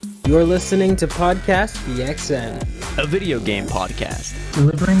You're listening to Podcast PXN, a video game podcast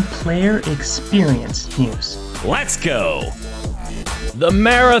delivering player experience news. Let's go! The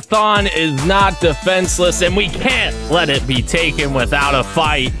marathon is not defenseless, and we can't let it be taken without a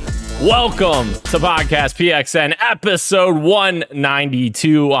fight. Welcome to Podcast PXN, episode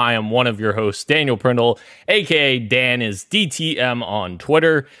 192. I am one of your hosts, Daniel Prindle, aka Dan is DTM on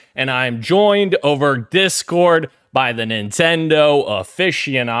Twitter, and I'm joined over Discord by the Nintendo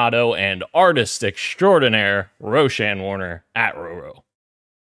aficionado and artist extraordinaire, Roshan Warner at Roro.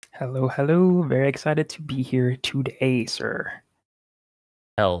 Hello, hello. Very excited to be here today, sir.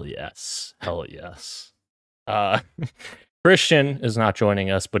 Hell yes. Hell yes. Christian is not joining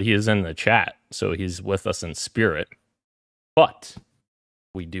us, but he is in the chat, so he's with us in spirit. But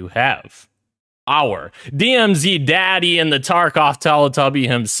we do have our DMZ daddy and the Tarkov Teletubby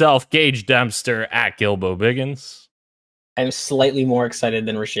himself, Gage Dempster at Gilbo Biggins. I'm slightly more excited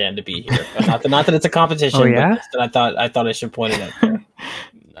than Roshan to be here. But not that it's a competition, Oh, yeah? but I thought I should point it out there.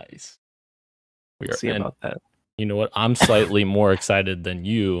 Nice. We'll see about that. You know what? I'm slightly more excited than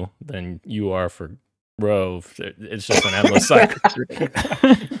you are for Rove. It's just an endless cycle.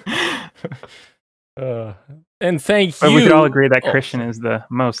 And thank But you. we could all agree that Christian is the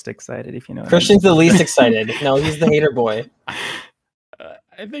most excited, if you know what Christian's the least excited. No, he's the hater boy.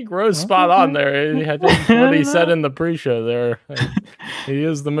 I think Rove's spot on there. I think what he said in the pre-show there. He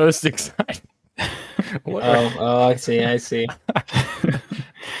is the most excited. I see.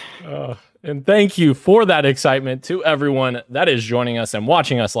 And thank you for that excitement to everyone that is joining us and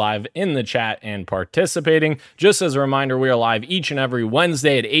watching us live in the chat and participating. Just as a reminder, we are live each and every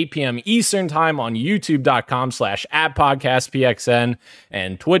Wednesday at 8 p.m. Eastern Time on youtube.com/@podcastpxn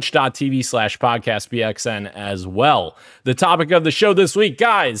and twitch.tv/podcastpxn as well. The topic of the show this week,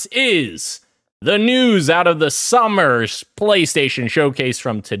 guys, is the news out of the summer's PlayStation Showcase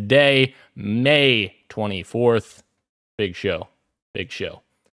from today, May 24th. Big show.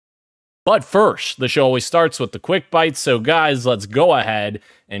 But first, the show always starts with the quick bites, so guys, let's go ahead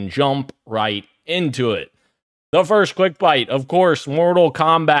and jump right into it. The first quick bite, of course, Mortal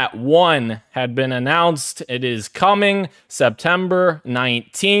Kombat 1 had been announced. It is coming September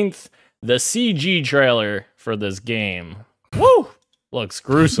 19th. The CG trailer for this game, looks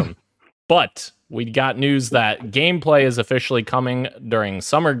gruesome. But we got news that gameplay is officially coming during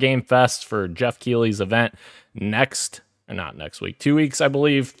Summer Game Fest for Jeff Keighley's event not next week, 2 weeks, I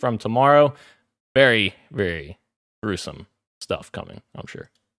believe, from tomorrow. Very, very gruesome stuff coming, I'm sure.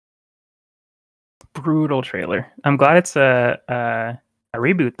 Brutal trailer. I'm glad it's a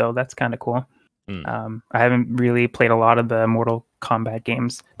reboot, though. That's kind of cool. I haven't really played a lot of the Mortal Kombat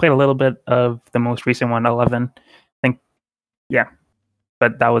games. Played a little bit of the most recent one, 11. I think, yeah.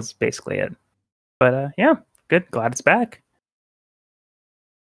 But that was basically it. But yeah, good. Glad it's back.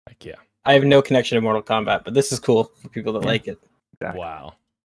 Heck yeah. I have no connection to Mortal Kombat, but this is cool for people that like it. Exactly. Wow.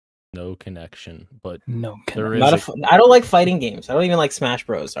 No connection, but no there connection. is I don't like fighting games. I don't even like Smash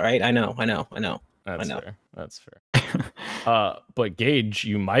Bros. All right, I know. That's fair. But Gage,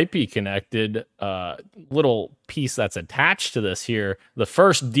 you might be connected. Little piece that's attached to this here. The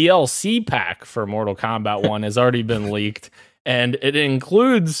first DLC pack for Mortal Kombat 1 has already been leaked, and it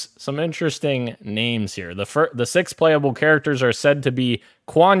includes some interesting names here. The 6 playable characters are said to be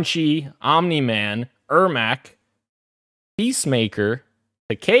Quan Chi, Omni-Man, Ermac, Peacemaker,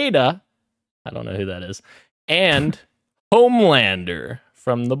 Takeda, I don't know who that is, and Homelander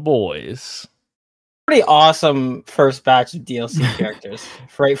from The Boys. Pretty awesome first batch of DLC characters.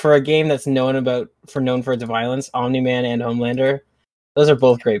 For a game that's known for its violence, Omni-Man and Homelander, those are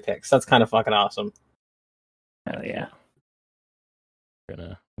both great picks. That's kind of fucking awesome. Hell yeah.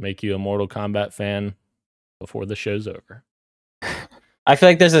 Gonna make you a Mortal Kombat fan before the show's over. I feel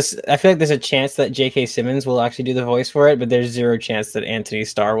like there's a chance that J.K. Simmons will actually do the voice for it, but there's zero chance that Anthony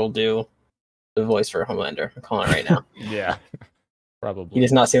Starr will do the voice for Homelander. I'm calling it right now. Yeah, probably. He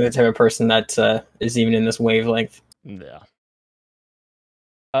does not seem the type of person that is even in this wavelength. Yeah.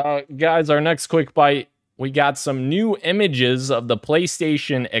 Guys, our next quick bite. We got some new images of the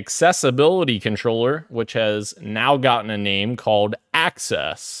PlayStation accessibility controller, which has now gotten a name called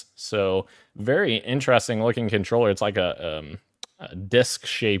Access. So very interesting looking controller. It's like a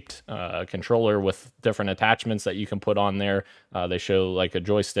disc-shaped controller with different attachments that you can put on there. They show like a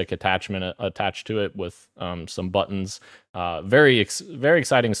joystick attachment attached to it with some buttons. Very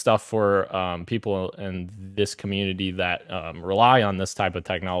exciting stuff for people in this community that rely on this type of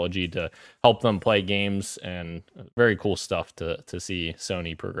technology to help them play games, and very cool stuff to see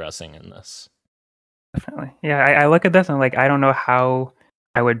Sony progressing in this. Definitely. Yeah, I look at this and I don't know how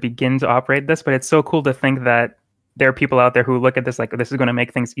I would begin to operate this, but it's so cool to think that there are people out there who look at this like, this is going to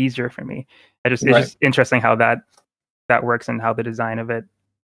make things easier for me. It's just interesting how that works and how the design of it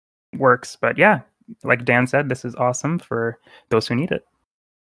works. But yeah, like Dan said, this is awesome for those who need it.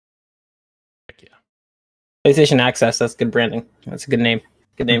 Heck yeah. PlayStation Access, that's good branding. That's a good name.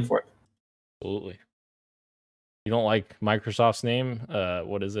 Good name for it. Absolutely. You don't like Microsoft's name?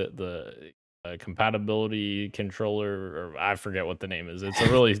 What is it? The compatibility controller, or I forget what the name is. It's a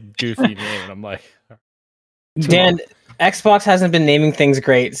really goofy name, and I'm like, Dan, Xbox hasn't been naming things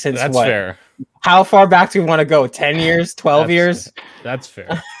great since that's what? Fair. How far back do we want to go? 10 years? 12 years? That's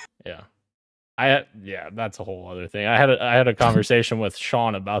fair. Yeah. That's a whole other thing. I had a conversation with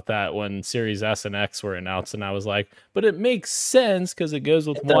Sean about that when Series S and X were announced, and I was like, but it makes sense because it goes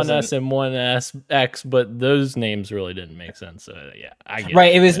with one S and one X, but those names really didn't make sense. So yeah, I get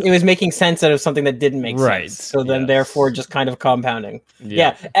it. It was making sense out of something that didn't make sense. So then therefore just kind of compounding.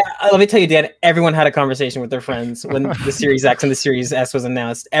 Yeah. Let me tell you, Dan, everyone had a conversation with their friends when the Series X and the Series S was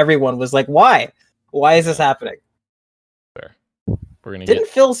announced. Everyone was like, why? Why is this happening? Fair. We're gonna Didn't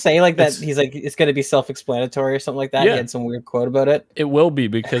Phil say like that? He's like, it's going to be self-explanatory or something like that. Yeah. He had some weird quote about it. It will be,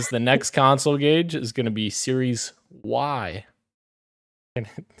 because the next console gauge is going to be Series Y.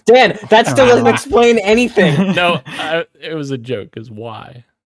 Dan, that still doesn't explain anything. No, it was a joke. Because why?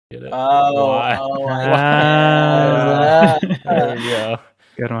 Get it? Why? There we go.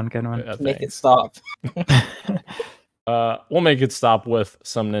 Good one. Make it stop. We'll make it stop with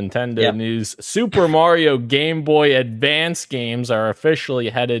some Nintendo news. Super Mario Game Boy Advance games are officially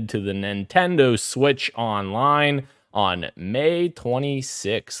headed to the Nintendo Switch Online on May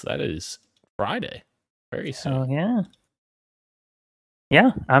 26th. That is Friday. Very soon. Oh yeah.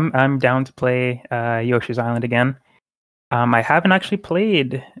 Yeah, I'm down to play Yoshi's Island again. I haven't actually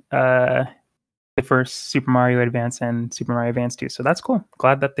played the first Super Mario Advance and Super Mario Advance 2, so that's cool.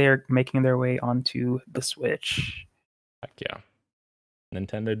 Glad that they're making their way onto the Switch. Heck yeah.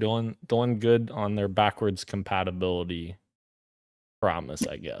 Nintendo doing good on their backwards compatibility promise,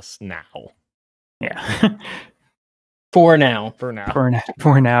 I guess. Now. Yeah. For now. We'll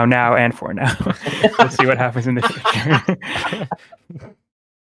see what happens in the future.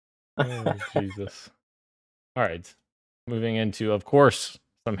 Oh, Jesus. All right. Moving into, of course,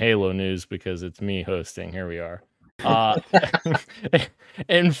 some Halo news, because it's me hosting. Here we are.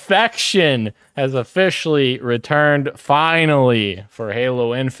 Infection has officially returned finally for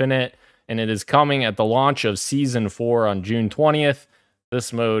Halo Infinite, and it is coming at the launch of Season 4 on June 20th.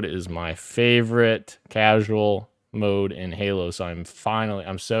 This mode is my favorite casual mode in Halo, so I'm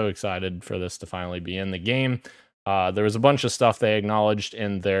so excited for this to finally be in the game. There was a bunch of stuff they acknowledged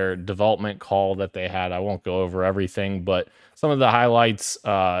in their development call that they had. I won't go over everything, but some of the highlights,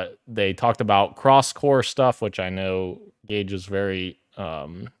 they talked about cross-core stuff, which I know Gage is very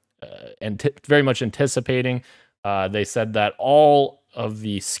much anticipating. They said that all of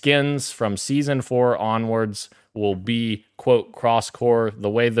the skins from Season 4 onwards will be, quote, cross-core. The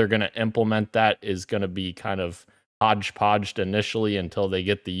way they're going to implement that is going to be kind of hodgepodged initially until they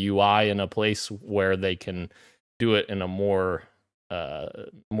get the UI in a place where they can do it in a more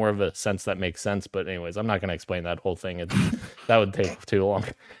of a sense that makes sense. But anyways, I'm not going to explain that whole thing. That would take too long.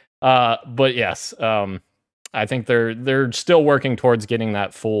 But yes, I think they're still working towards getting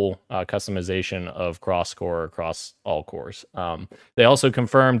that full customization of cross-core across all cores. They also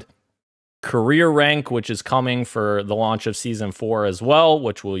confirmed career rank, which is coming for the launch of Season 4 as well,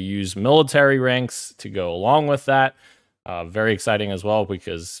 which will use military ranks to go along with that. Very exciting as well,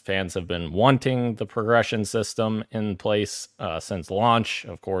 because fans have been wanting the progression system in place since launch.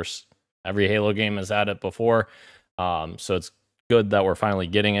 Of course, every Halo game has had it before, so it's good that we're finally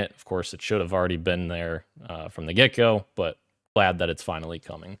getting it. Of course, it should have already been there from the get-go, but glad that it's finally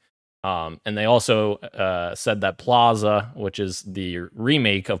coming. And they also said that Plaza, which is the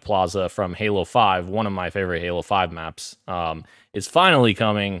remake of Plaza from Halo 5, one of my favorite Halo 5 maps, is finally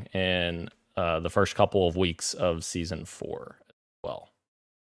coming in the first couple of weeks of Season 4 as well.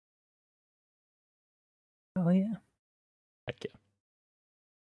 Oh, yeah. Heck yeah.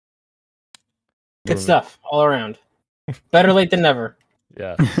 Good stuff all around. Better late than never.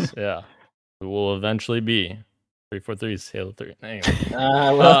 Yes, yeah. It will eventually be 343's Halo 3. Anyway.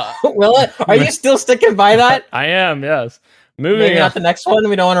 Will it? Are you still sticking by that? I am, yes. Maybe not the next one.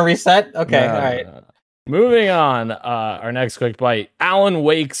 We don't want to reset? Okay, all right. Moving on, our next quick bite. Alan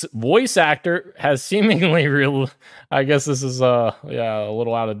Wake's voice actor has seemingly I guess this is a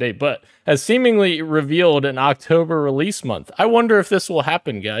little out of date, but has seemingly revealed an October release month. I wonder if this will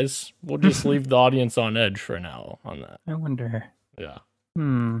happen, guys. We'll just leave the audience on edge for now on that. I wonder. Yeah.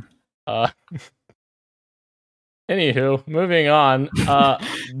 Anywho, moving on.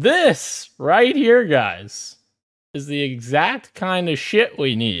 This right here, guys. is the exact kind of shit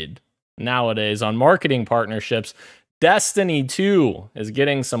we need nowadays on marketing partnerships. Destiny 2 is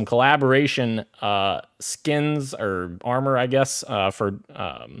getting some collaboration skins or armor, I guess, for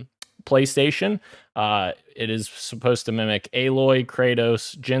PlayStation. It is supposed to mimic Aloy,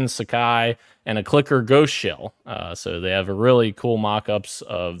 Kratos, Jin Sakai, and a clicker ghost shell. So they have a really cool mock-ups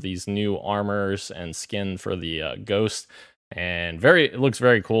of these new armors and skin for the ghost. And it looks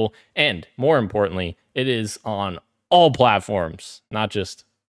very cool. And more importantly, it is on all platforms, not just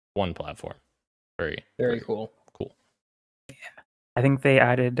one platform. Very cool. I think they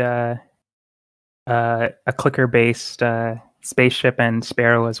added a clicker-based spaceship and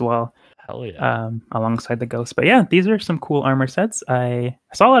Sparrow as well. Hell yeah. Alongside the Ghost. But yeah, these are some cool armor sets. I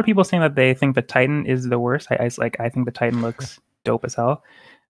saw a lot of people saying that they think the Titan is the worst. I think the Titan looks dope as hell.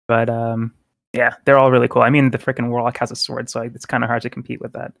 But yeah, they're all really cool. I mean, the freaking Warlock has a sword, so it's kind of hard to compete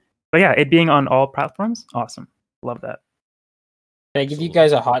with that. But yeah, it being on all platforms, awesome. Love that. Can I give you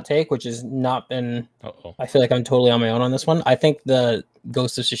guys a hot take, which has not been... I feel like I'm totally on my own on this one. I think the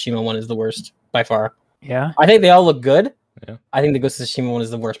Ghost of Tsushima one is the worst by far. Yeah? I think they all look good. Yeah. I think the Ghost of Tsushima one is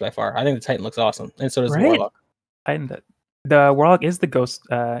the worst by far. I think the Titan looks awesome, and so does the Warlock. The Warlock is the Ghost.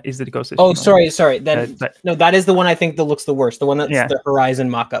 Is the Ghost of Tsushima? Oh, sorry. No, that is the one I think that looks the worst. The one that's the Horizon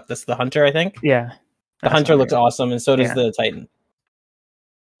mock-up. That's the Hunter, I think. Yeah. The Hunter looks awesome, and so does the Titan.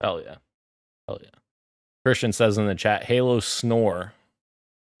 Hell yeah. Christian says in the chat, Halo snore.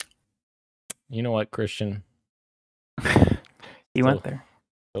 You know what, Christian? He went there.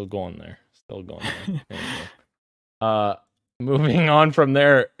 Still going there. Moving on from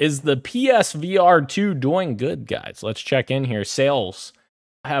there, is the PSVR 2 doing good, guys? Let's check in here. Sales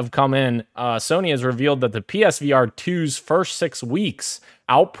have come in. Sony has revealed that the PSVR 2's first 6 weeks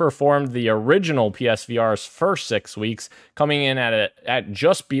outperformed the original PSVR's first 6 weeks, coming in at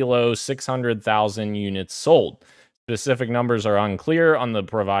just below 600,000 units sold. Specific numbers are unclear on the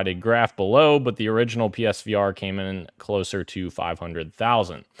provided graph below, but the original PSVR came in closer to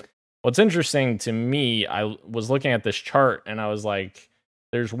 500,000. What's interesting to me, I was looking at this chart and I was like,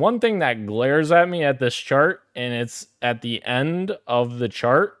 there's one thing that glares at me at this chart, and it's at the end of the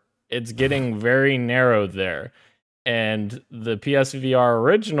chart. It's getting very narrow there. And the PSVR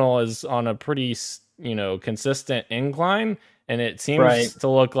original is on a pretty, consistent incline. And it seems to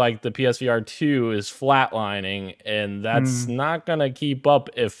look like the PSVR 2 is flatlining, and that's not going to keep up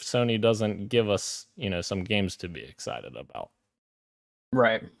if Sony doesn't give us, some games to be excited about.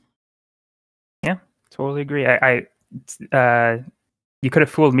 Right. Yeah, totally agree. You could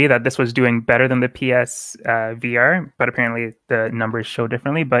have fooled me that this was doing better than the PS VR, but apparently the numbers show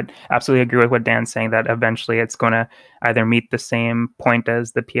differently. But absolutely agree with what Dan's saying, that eventually it's going to either meet the same point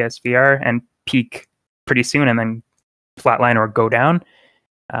as the PSVR and peak pretty soon, and then flatline or go down,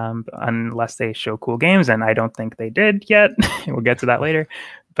 unless they show cool games, and I don't think they did yet. We'll get to that later.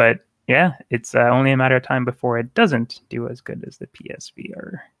 But yeah, it's only a matter of time before it doesn't do as good as the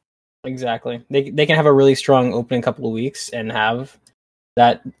PSVR. Exactly. They can have a really strong opening couple of weeks and have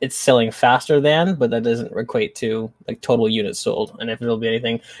that it's selling faster than, but that doesn't equate to like total units sold, and if it'll be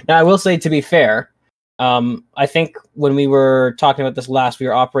anything. Now, I will say, to be fair, I think when we were talking about this last, we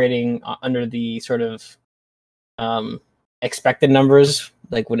were operating under the sort of expected numbers,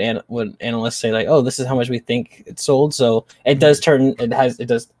 like when analysts say like, oh, this is how much we think it's sold. So it does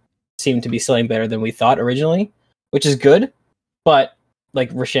seem to be selling better than we thought originally, which is good. But like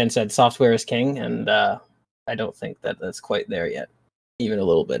Roshan said, software is king, and I don't think that that's quite there yet, even a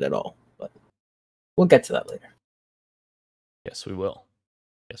little bit at all. But we'll get to that later. Yes, we will.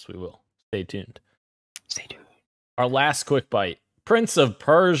 Stay tuned. Our last quick bite. Prince of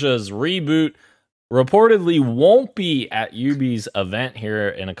Persia's reboot reportedly won't be at Ubi's event here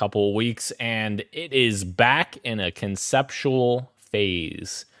in a couple of weeks, and it is back in a conceptual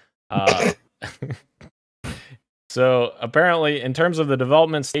phase. So apparently, in terms of the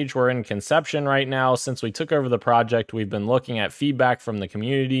development stage, we're in conception right now. Since we took over the project, we've been looking at feedback from the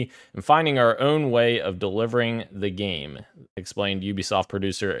community and finding our own way of delivering the game, explained Ubisoft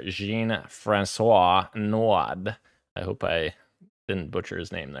producer Jean-Francois Noad. I hope I didn't butcher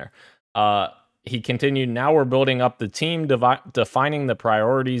his name there. He continued, now we're building up the team, defining the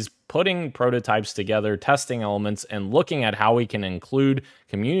priorities, putting prototypes together, testing elements, and looking at how we can include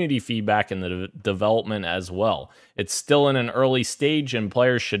community feedback in the development as well. It's still in an early stage, and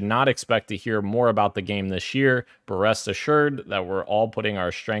players should not expect to hear more about the game this year, but rest assured that we're all putting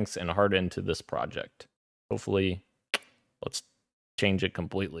our strengths and heart into this project. Hopefully, let's change it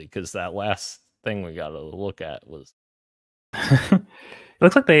completely, because that last thing we got to look at was... It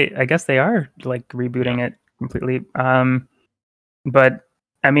looks like I guess they are like rebooting it completely. But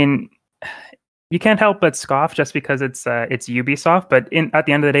I mean, you can't help but scoff just because it's Ubisoft. But at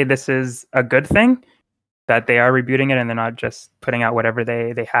the end of the day, this is a good thing that they are rebooting it and they're not just putting out whatever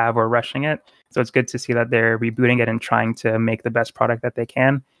they have or rushing it. So it's good to see that they're rebooting it and trying to make the best product that they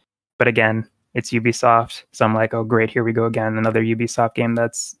can. But again, it's Ubisoft, so I'm like, oh great, here we go again, another Ubisoft game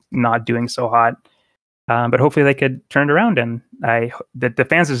that's not doing so hot. But hopefully they could turn it around, and the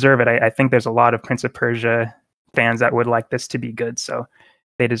fans deserve it. I think there's a lot of Prince of Persia fans that would like this to be good, so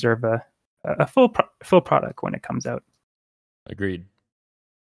they deserve a full product when it comes out. Agreed.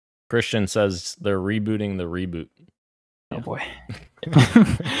 Christian says they're rebooting the reboot. Oh boy.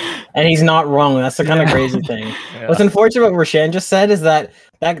 And he's not wrong. That's the kind of crazy thing. Yeah. What's unfortunate what Roshan just said is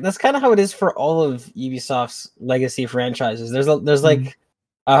that's kind of how it is for all of Ubisoft's legacy franchises. There's like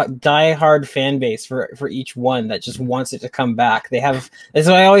a die-hard fan base for each one that just wants it to come back. They have, as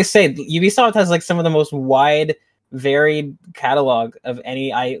I always say, Ubisoft has like some of the most wide, varied catalog of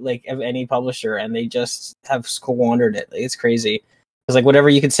any publisher, and they just have squandered it. Like, it's crazy. It's like whatever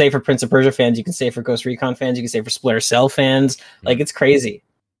you can say for Prince of Persia fans, you can say for Ghost Recon fans, you can say for Splinter Cell fans. Like, it's crazy.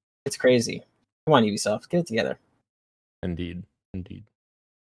 It's crazy. Come on, Ubisoft, get it together. Indeed.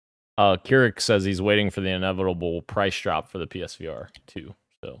 Kirik says he's waiting for the inevitable price drop for the PSVR too.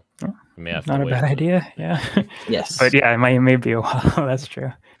 So we may have to wait. Not a bad idea. Yeah. Yes. But yeah, it may be a while. That's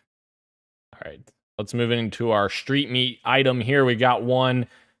true. All right. Let's move into our street meat item here. We got one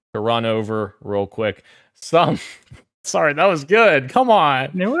to run over real quick. Sorry, that was good. Come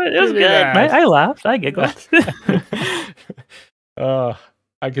on. It was good. I laughed. I giggled.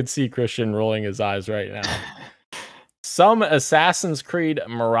 I could see Christian rolling his eyes right now. Some Assassin's Creed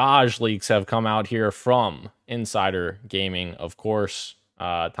Mirage leaks have come out here from Insider Gaming, of course,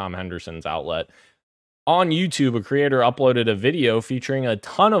 Tom Henderson's outlet. On YouTube, a creator uploaded a video featuring a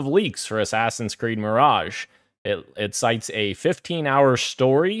ton of leaks for Assassin's Creed Mirage. It cites a 15-hour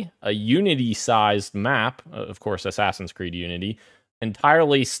story, a Unity-sized map, of course, Assassin's Creed Unity,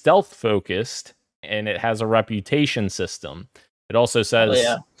 entirely stealth-focused, and it has a reputation system. It also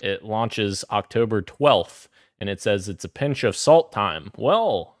says it launches October 12th, and it says it's a pinch of salt time.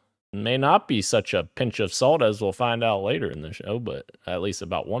 Well, it may not be such a pinch of salt, as we'll find out later in the show, but at least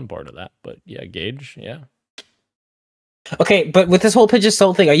about one part of that. But yeah, Gage, yeah. Okay, but with this whole pinch of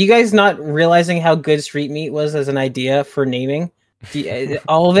salt thing, are you guys not realizing how good Street Meat was as an idea for naming?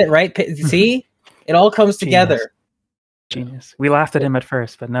 All of it, right? See? It all comes together. Genius. We laughed at him at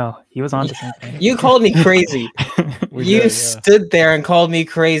first, but no, he was on to something. You called me crazy. Stood there and called me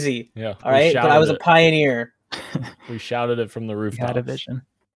crazy. Yeah. All right, but I was a pioneer. We shouted it from the rooftop. You had a vision.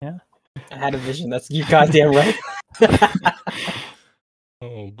 Yeah. I had a vision. That's you goddamn right.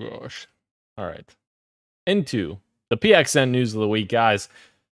 Oh gosh. All right. Into the PXN news of the week, guys.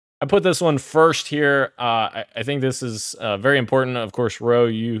 I put this one first here. I think this is very important. Of course, Ro,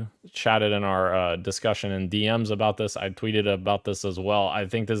 you chatted in our discussion in DMs about this. I tweeted about this as well. I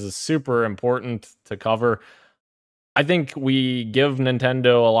think this is super important to cover. I think we give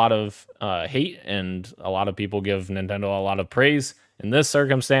Nintendo a lot of hate, and a lot of people give Nintendo a lot of praise. In this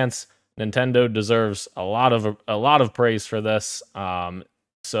circumstance, Nintendo deserves a lot of praise for this.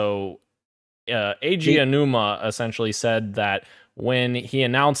 So Eiji Aonuma essentially said that when he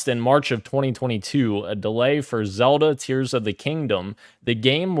announced in March of 2022 a delay for Zelda Tears of the Kingdom, the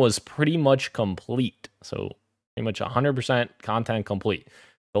game was pretty much complete. So pretty much 100% content complete.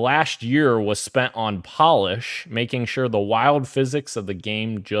 The last year was spent on polish, making sure the wild physics of the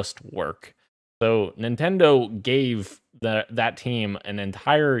game just work. So Nintendo gave that team an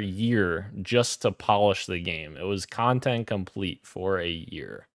entire year just to polish the game. It was content complete for a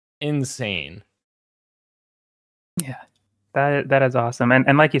year. Insane. Yeah. That is awesome.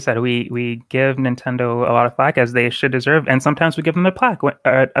 And like you said, we give Nintendo a lot of flack, as they should deserve, and sometimes we give them a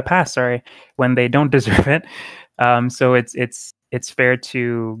pass, when they don't deserve it. So it's fair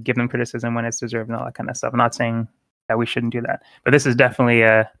to give them criticism when it's deserved and all that kind of stuff. I'm not saying that we shouldn't do that, but this is definitely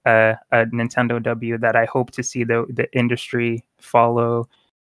a Nintendo W that I hope to see the industry follow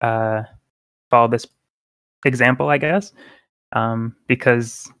this example, I guess.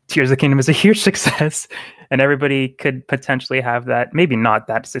 Because Tears of the Kingdom is a huge success, and everybody could potentially have that. Maybe not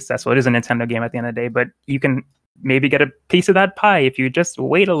that successful. It is a Nintendo game at the end of the day, but you can maybe get a piece of that pie if you just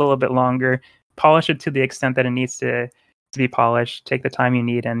wait a little bit longer, polish it to the extent that it needs to be polished, take the time you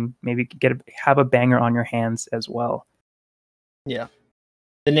need, and maybe have a banger on your hands as well. Yeah.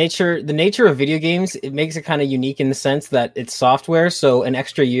 The nature of video games, it makes it kind of unique in the sense that it's software, so an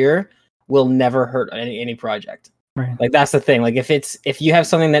extra year will never hurt any project. Right. Like, that's the thing. Like, if you have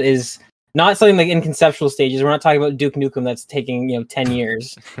something that is not something like in conceptual stages, we're not talking about Duke Nukem that's taking 10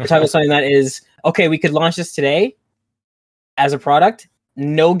 years. We're talking about something that is, okay, we could launch this today as a product.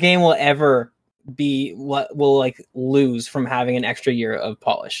 No game will ever be what will like lose from having an extra year of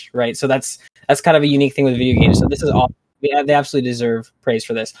polish, right? So that's kind of a unique thing with video games. So this is all they absolutely deserve praise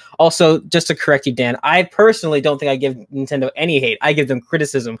for this. Also, just to correct you, Dan, I personally don't think I give Nintendo any hate. I give them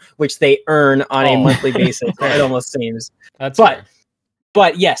criticism, which they earn on a monthly basis. It almost seems.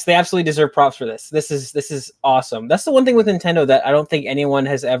 But yes, they absolutely deserve props for this. This is awesome. That's the one thing with Nintendo that I don't think anyone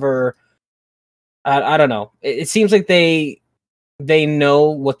has ever. I don't know. It seems like they know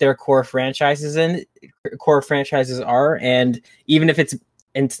what their core franchises are, and even if it's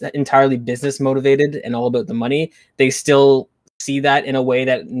entirely business motivated and all about the money, they still see that in a way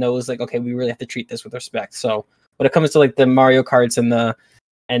that knows like, okay, we really have to treat this with respect. So when it comes to like the Mario Karts and the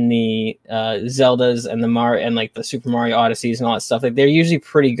Zeldas and like the Super Mario Odysseys and all that stuff, like they're usually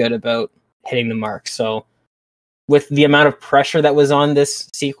pretty good about hitting the mark. So with the amount of pressure that was on this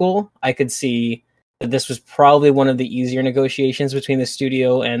sequel, I could see that this was probably one of the easier negotiations between the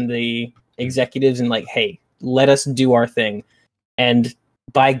studio and the executives, and like, hey, let us do our thing. And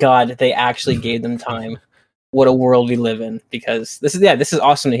by God, they actually gave them time. What a world we live in, because this is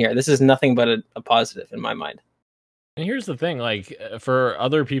awesome to hear. This is nothing but a positive in my mind. And here's the thing, like for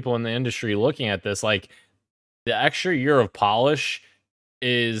other people in the industry looking at this, like the extra year of polish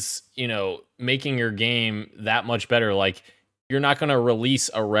is, making your game that much better. Like you're not going to release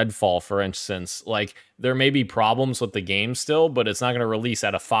a Redfall, for instance. Like there may be problems with the game still, but it's not going to release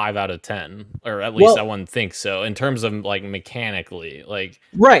at a 5 out of 10, or at least I wouldn't think so in terms of like mechanically, like.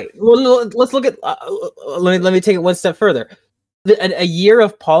 Right. Well, let's look at, let me take it one step further. A year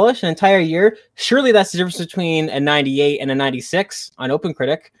of polish, an entire year, surely that's the difference between a 98 and a 96 on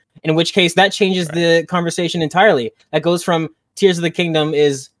OpenCritic, in which case that changes the conversation entirely. That goes from Tears of the Kingdom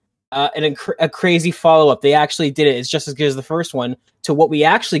is a crazy follow-up. They actually did it. It's just as good as the first one, to what we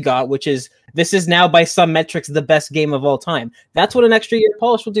actually got, which is this is now by some metrics the best game of all time. That's what an extra year of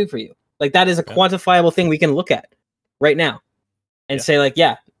polish will do for you. Like that is a quantifiable thing we can look at right now and say like,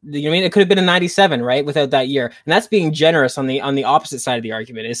 yeah, you know what I mean? It could have been a 97, right? Without that year. And that's being generous on the opposite side of the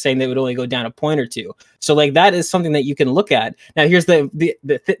argument, is saying that it would only go down a point or two. So like that is something that you can look at. Now here's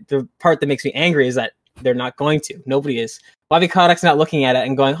the part that makes me angry is that they're not going to. Nobody is. Bobby Kotick's not looking at it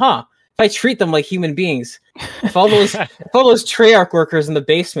and going, if I treat them like human beings, if all those Treyarch workers in the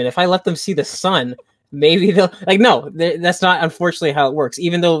basement, if I let them see the sun, maybe they'll like, no, that's not unfortunately how it works.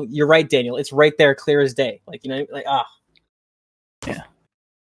 Even though you're right, Daniel, it's right there, clear as day. Like, yeah.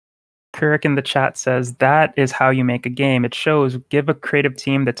 Kirk in the chat says that is how you make a game. It shows give a creative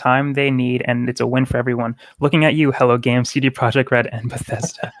team the time they need, and it's a win for everyone. Looking at you, Hello Games, CD Projekt Red, and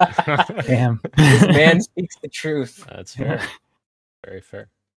Bethesda. Damn, this man speaks the truth. That's fair. Very fair.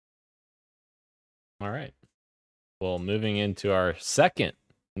 All right. Well, moving into our second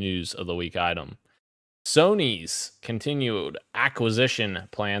news of the week item. Sony's continued acquisition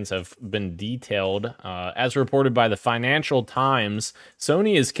plans have been detailed. As reported by the Financial Times,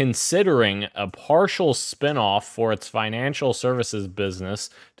 Sony is considering a partial spin-off for its financial services business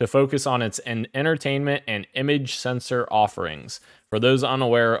to focus on its entertainment and image sensor offerings. For those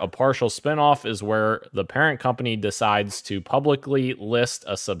unaware, a partial spin-off is where the parent company decides to publicly list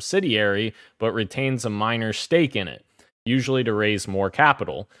a subsidiary but retains a minor stake in it, usually to raise more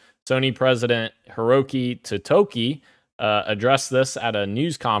capital. Sony president Hiroki Totoki addressed this at a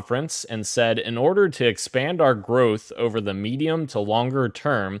news conference and said, in order to expand our growth over the medium to longer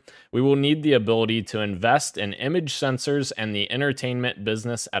term, we will need the ability to invest in image sensors and the entertainment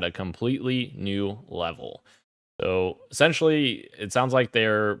business at a completely new level. So essentially, it sounds like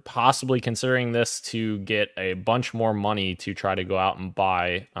they're possibly considering this to get a bunch more money to try to go out and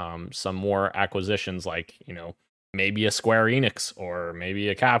buy some more acquisitions, like, maybe a Square Enix or maybe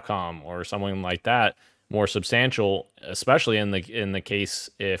a Capcom or someone like that, more substantial, especially in the case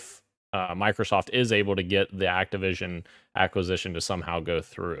if Microsoft is able to get the Activision acquisition to somehow go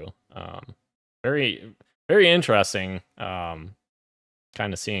through. Very, very interesting kind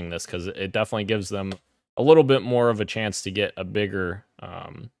of seeing this, because it definitely gives them a little bit more of a chance to get a bigger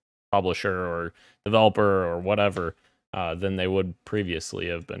publisher or developer or whatever than they would previously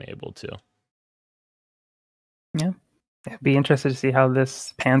have been able to. Yeah, I'd be interested to see how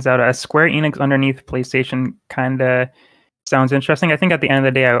this pans out. A Square Enix underneath PlayStation kind of sounds interesting. I think at the end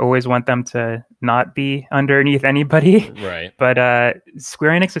of the day, I always want them to not be underneath anybody. Right. But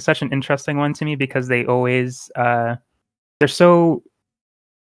Square Enix is such an interesting one to me because they always they're so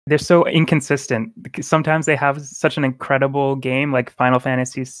inconsistent. Sometimes they have such an incredible game like Final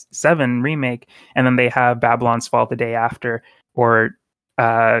Fantasy VII Remake, and then they have Babylon's Fall the day after, or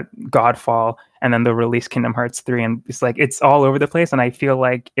Godfall, and then they'll release Kingdom Hearts 3, and it's all over the place. And I feel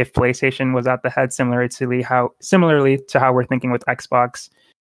like if PlayStation was at the head, similarly to how we're thinking with Xbox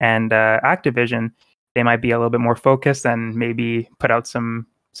And Activision, they might be a little bit more focused and maybe put out some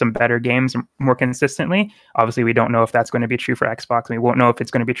better games more consistently. Obviously, we don't know if that's going to be true for Xbox. We won't know if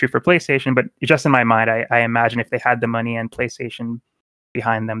it's going to be true for PlayStation. But just in my mind, I imagine if they had the money and PlayStation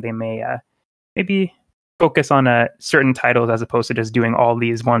behind them, they may maybe focus on certain titles as opposed to just doing all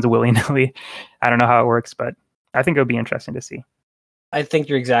these ones willy-nilly. I don't know how it works, but I think it would be interesting to see. I think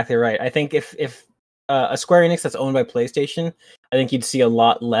you're exactly right. I think if a Square Enix that's owned by PlayStation, I think you'd see a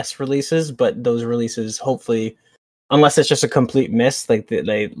lot less releases, but those releases, hopefully, unless it's just a complete miss, like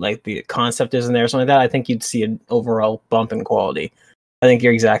the concept isn't there or something like that, I think you'd see an overall bump in quality. I think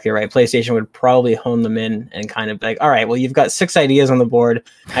you're exactly right. PlayStation would probably hone them in and kind of be like, all right, well, you've got 6 ideas on the board.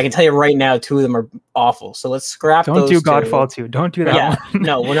 I can tell you right now, 2 of them are awful. So let's scrap those. Don't do Godfall 2. Don't do that. Yeah, one.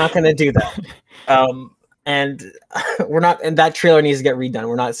 No, we're not going to do that. And we're not. And that trailer needs to get redone.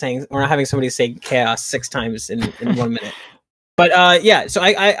 We're not having somebody say chaos 6 times in 1 minute. But yeah, so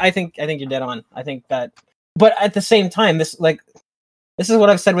I think you're dead on. I think that. But at the same time, this is what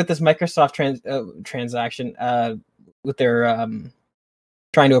I've said with this Microsoft transaction with their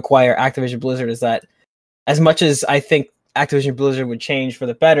trying to acquire Activision Blizzard, is that as much as I think Activision Blizzard would change for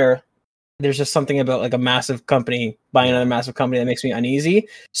the better, there's just something about like a massive company buying another massive company that makes me uneasy.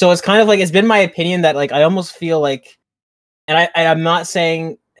 So it's kind of like, it's been my opinion that like I almost feel like, and I'm not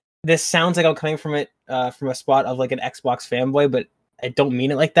saying this sounds like I'm coming from it from a spot of like an Xbox fanboy, but I don't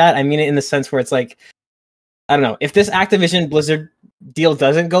mean it like that. I mean it in the sense where it's like, I don't know, if this Activision Blizzard deal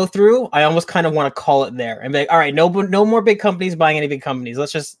doesn't go through, I almost kind of want to call it there and be like, all right, no more big companies buying any big companies.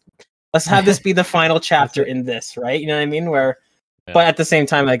 Let's have this be the final chapter in this, right? You know what I mean? But at the same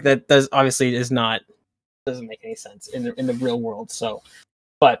time, like that doesn't make any sense in the real world. So,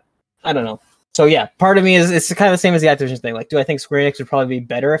 but I don't know. So yeah, part of me is it's kind of the same as the Activision thing. Like, do I think Square Enix would probably be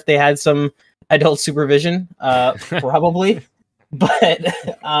better if they had some adult supervision? Probably, but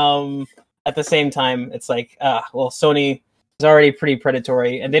at the same time, it's like, well, Sony is already pretty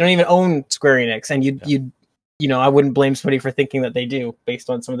predatory, and they don't even own Square Enix, and you know, I wouldn't blame somebody for thinking that they do based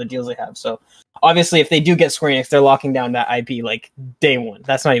on some of the deals they have. So obviously, if they do get Square Enix, they're locking down that IP like day one.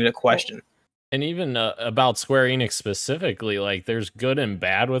 That's not even a question. And even about Square Enix specifically, like there's good and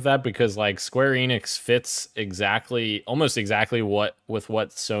bad with that, because like Square Enix fits almost exactly what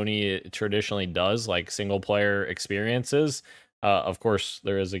Sony traditionally does, like single player experiences. Of course,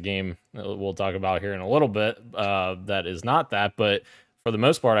 there is a game that we'll talk about here in a little bit that is not that, but for the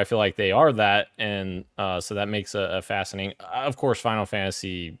most part, I feel like they are that, and so that makes a fascinating. Of course, Final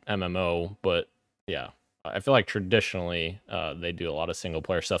Fantasy MMO, but yeah, I feel like traditionally they do a lot of single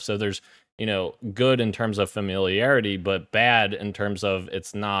player stuff. So there's, you know, good in terms of familiarity, but bad in terms of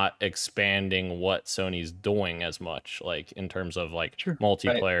it's not expanding what Sony's doing as much, like in terms of like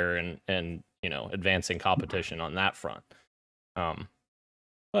multiplayer right. and you know, advancing competition on that front.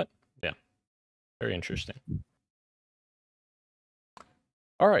 But yeah, very interesting.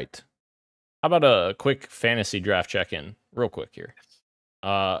 All right. How about a quick fantasy draft check-in? Real quick here.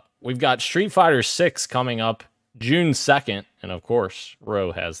 We've got Street Fighter 6 coming up June 2nd, and of course,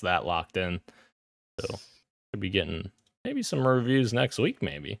 Ro has that locked in. So we'll be getting maybe some reviews next week,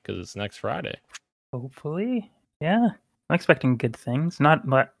 maybe, because it's next Friday. Hopefully. Yeah. I'm expecting good things. Not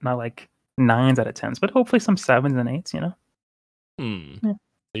like 9s out of 10s, but hopefully some 7s and 8s, you know? Yeah.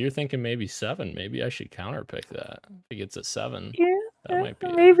 So you're thinking maybe 7. Maybe I should counterpick that. If it gets a 7. Yeah. That might be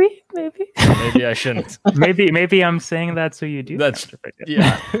maybe. Maybe I shouldn't. maybe I'm saying that so you do. That's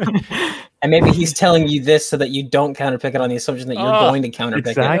yeah. And maybe he's telling you this so that you don't counterpick it on the assumption that you're going to counterpick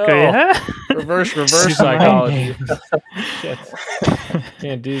exactly, it. Yeah. Reverse psychology. Shit.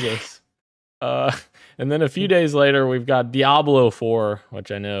 Can't do this. And then a few days later, we've got Diablo 4,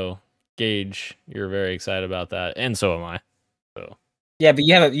 which I know, Gage, you're very excited about that, and so am I. So. Yeah, but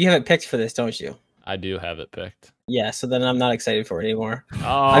you have it picked for this, don't you? I do have it picked. Yeah, so then I'm not excited for it anymore.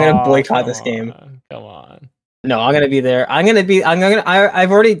 I'm gonna boycott this game. Come on. No, I'm gonna be there. I'm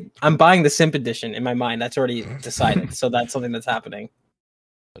buying the Simp edition in my mind. That's already decided. So that's something that's happening.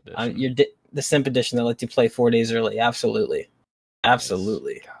 The Simp edition that lets you play 4 days early. Absolutely. Yes.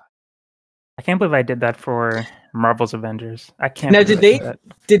 I can't believe I did that for Marvel's Avengers. I can't. Now, did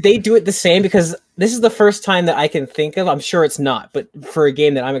they do it the same? Because this is the first time that I can think of. I'm sure it's not, but for a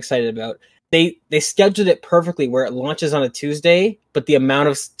game that I'm excited about, they scheduled it perfectly where it launches on a Tuesday, but the amount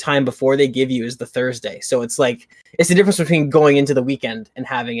of time before they give you is the Thursday. So it's like it's the difference between going into the weekend and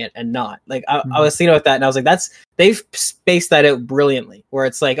having it and not. Like I was thinking about that, and I was like, they've spaced that out brilliantly. Where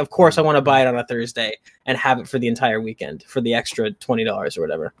it's like, of course, I want to buy it on a Thursday and have it for the entire weekend for the extra $20 or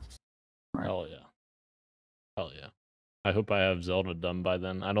whatever. Hell yeah. I hope I have Zelda done by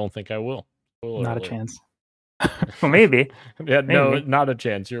then. I don't think I will. Not a chance. Well, maybe. Yeah, no, Maybe. not a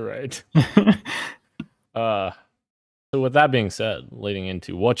chance. You're right. So with that being said, leading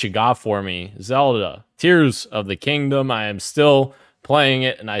into what you got for me, Zelda, Tears of the Kingdom. I am still playing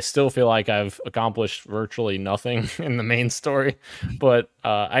it, and I still feel like I've accomplished virtually nothing in the main story. But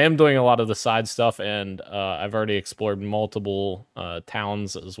I am doing a lot of the side stuff, and I've already explored multiple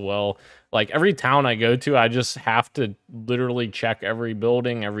towns as well. Like every town I go to, I just have to literally check every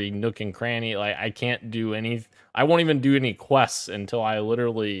building, every nook and cranny. Like I can't do any. I won't even do any quests until I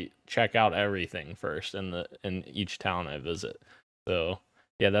literally check out everything first in each town I visit. So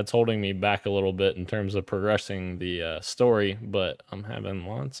yeah, that's holding me back a little bit in terms of progressing the story, but I'm having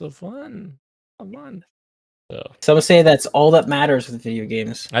lots of fun. So Some say that's all that matters with video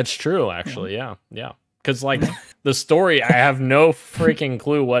games. that's true, actually. Yeah. Because like the story, I have no freaking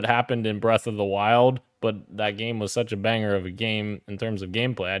clue what happened in Breath of the Wild, but that game was such a banger of a game in terms of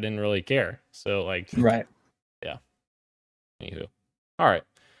gameplay. I didn't really care. So like, Right. yeah. Anywho, all right.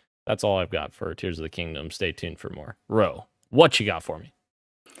 That's all I've got for Tears of the Kingdom. Stay tuned for more. Ro, what you got for me?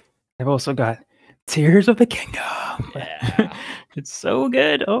 I've also got Tears of the Kingdom. Yeah. It's so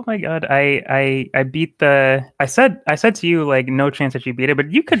good. Oh my god. I beat the I said to you like no chance that you beat it, but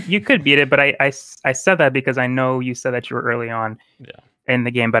you could beat it, but I said that because I know you said that you were early on in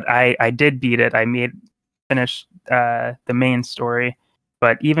the game, but I did beat it. Finished the main story.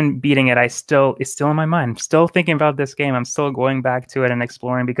 But even beating it, it's still in my mind. I'm still thinking about this game. I'm still going back to it and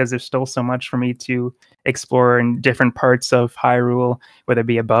exploring because there's still so much for me to explore in different parts of Hyrule, whether it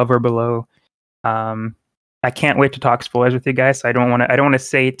be above or below. I can't wait to talk spoilers with you guys. I don't want to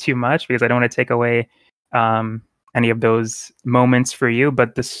say too much because I don't want to take away any of those moments for you.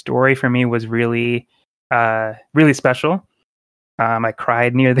 But the story for me was really, really special. I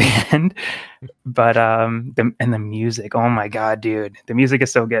cried near the end, but the music, oh my god, dude, the music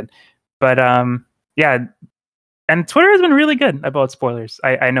is so good. But yeah, and Twitter has been really good about spoilers.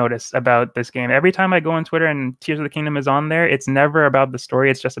 I noticed about this game. Every time I go on Twitter and Tears of the Kingdom is on there, it's never about the story.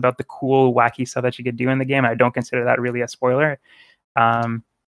 It's just about the cool, wacky stuff that you could do in the game. I don't consider that really a spoiler.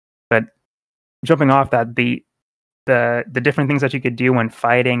 But jumping off that, the different things that you could do when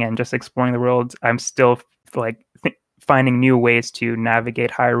fighting and just exploring the world, I'm still like finding new ways to navigate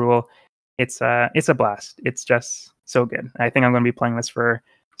Hyrule. It's a blast. It's just so good. I think I'm going to be playing this for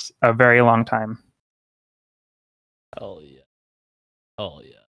a very long time. Oh yeah.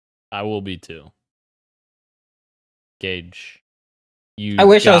 I will be too. Gage, I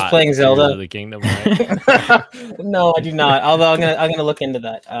wish I was playing Tears Zelda. of the Kingdom, right? No, I do not. Although I'm gonna look into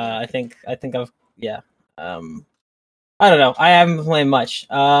that. I think I've I don't know. I haven't been playing much.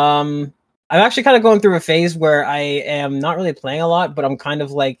 I'm actually kind of going through a phase where I am not really playing a lot, but I'm kind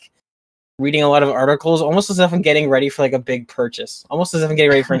of like reading a lot of articles, almost as if I'm getting ready for like a big purchase, almost as if I'm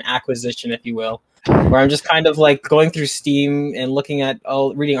getting ready for an acquisition, if you will, where I'm just kind of like going through Steam and looking at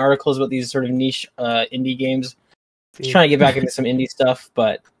reading articles about these sort of niche indie games, just trying to get back into some indie stuff.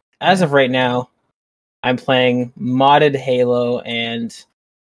 But as of right now, I'm playing modded Halo, and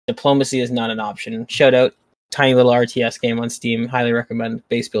diplomacy is not an option. Shout out, tiny little RTS game on Steam. Highly recommend.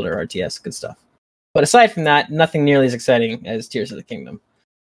 Base builder RTS, good stuff. But aside from that, nothing nearly as exciting as Tears of the Kingdom.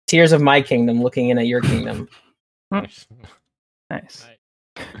 Tears of my kingdom, looking in at your kingdom. Nice.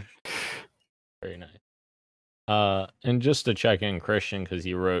 Very nice. And just to check in, Christian, because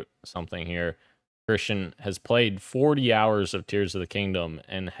he wrote something here. Christian has played 40 hours of Tears of the Kingdom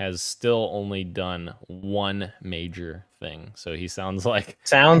and has still only done one major thing. So he sounds like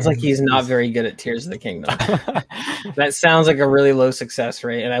he's not very good at Tears of the Kingdom. That sounds like a really low success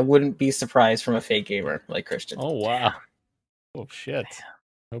rate, and I wouldn't be surprised from a fake gamer like Christian. Oh wow. Oh shit.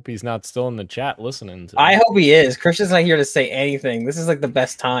 Hope he's not still in the chat listening to I hope he is. Christian's not here to say anything. This is like the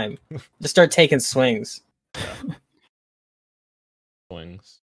best time. Just start taking swings. Yeah.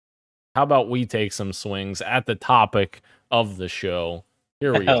 Swings. How about we take some swings at the topic of the show?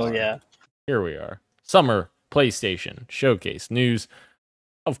 Here we are. Yeah. Here we are. Summer PlayStation Showcase news.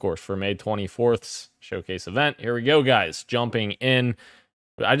 Of course, for May 24th's Showcase event. Here we go, guys. Jumping in.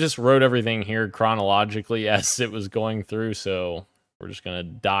 I just wrote everything here chronologically as it was going through, so we're just going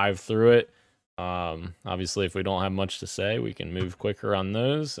to dive through it. Obviously, if we don't have much to say, we can move quicker on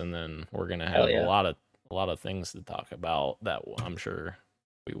those, and then we're going to have a lot of things to talk about that I'm sure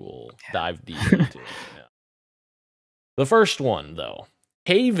we will dive deep into. Yeah. The first one, though,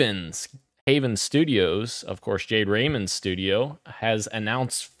 Haven Studios, of course, Jade Raymond's studio, has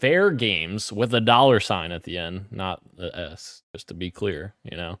announced Fair Games with a $sign at the end, not the S, just to be clear,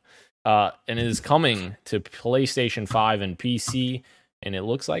 you know. And it is coming to PlayStation 5 and PC, and it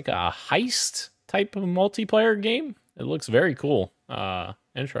looks like a heist type of multiplayer game. It looks very cool.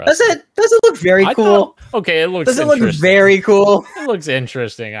 Interesting. Does it look very cool? Okay, it looks. Does it look very cool? It looks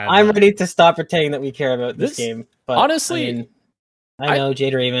interesting. I'm ready to stop pretending that we care about this game. But honestly, I know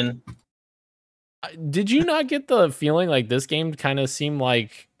Jade Raven. Did you not get the feeling like this game kind of seemed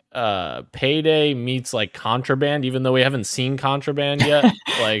like Payday meets like Contraband, even though we haven't seen Contraband yet?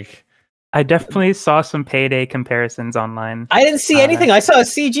 Like, I definitely saw some Payday comparisons online. I didn't see anything. I saw a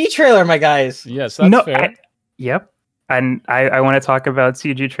CG trailer, my guys. Yes, that's fair. Yep. And I want to talk about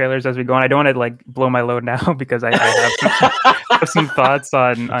CG trailers as we go on. I don't want to like blow my load now because I have some thoughts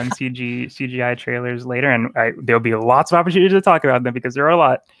on CGI trailers later, and there'll be lots of opportunities to talk about them because there are a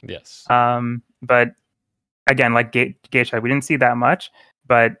lot. Yes. But again, like Geisha, we didn't see that much,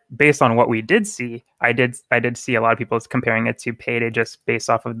 but based on what we did see, I did see a lot of people comparing it to Payday just based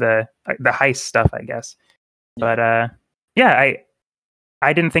off of the heist stuff, I guess. But yeah,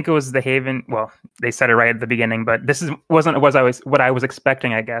 I didn't think it was the Haven. Well, they said it right at the beginning, but this wasn't what I was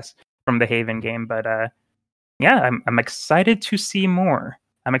expecting, I guess, from the Haven game. But yeah, I'm excited to see more.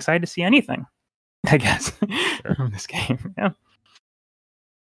 I'm excited to see anything, I guess, from this game. Yeah.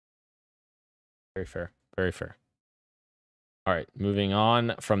 Very fair. Very fair. All right, moving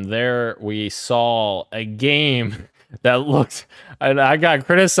on. From there, we saw a game that looked, and I got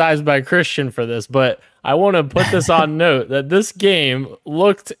criticized by Christian for this, but I want to put this on note that this game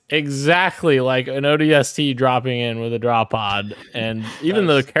looked exactly like an ODST dropping in with a drop pod, and even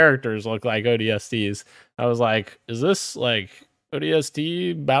the characters look like ODSTs. I was like, is this like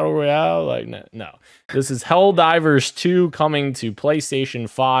ODST Battle Royale? Like, no. This is Helldivers 2 coming to PlayStation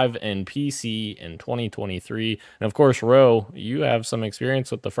 5 and PC in 2023. And of course, Ro, you have some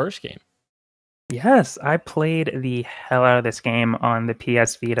experience with the first game. Yes, I played the hell out of this game on the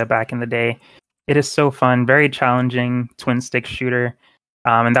PS Vita back in the day. It is so fun, very challenging twin stick shooter.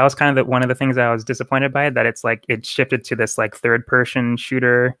 And that was kind of one of the things that I was disappointed by, that it's like it shifted to this like third person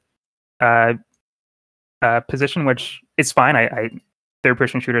shooter position, which is fine. I third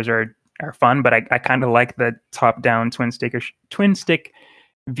person shooters are fun, but I kind of like the top down twin stick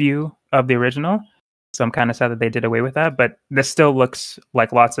view of the original. So I'm kind of sad that they did away with that, but this still looks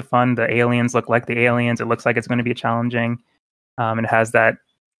like lots of fun. The aliens look like the aliens. It looks like it's going to be challenging. It has that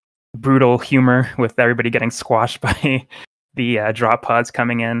brutal humor with everybody getting squashed by the drop pods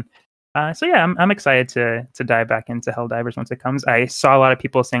coming in. So yeah, I'm excited to dive back into Helldivers once it comes. I saw a lot of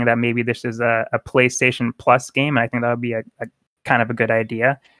people saying that maybe this is a PlayStation Plus game, and I think that would be a kind of a good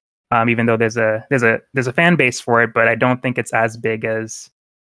idea. Even though there's a fan base for it, but I don't think it's as big as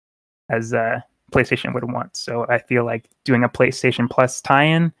PlayStation would want. So I feel like doing a PlayStation Plus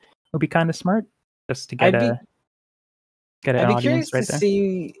tie-in would be kind of smart, just to get an audience right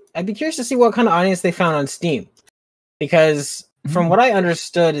there. I'd be curious to see what kind of audience they found on Steam, because from what I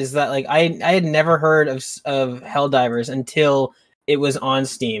understood is that like I had never heard of Helldivers until it was on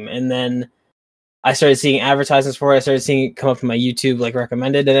Steam, and then I started seeing advertisements for it. I started seeing it come up on my YouTube like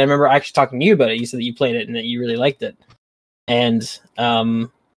recommended, and I remember actually talking to you about it. You said that you played it and that you really liked it, and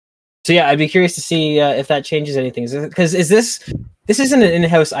so yeah, I'd be curious to see if that changes anything. Because this isn't an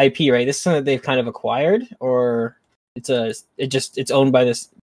in-house IP, right? This is something that they've kind of acquired, or it's owned by this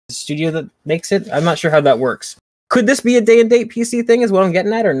studio that makes it. I'm not sure how that works. Could this be a day and date PC thing? Is what I'm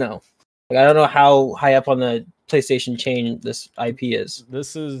getting at, or no? Like, I don't know how high up on the PlayStation chain this IP is.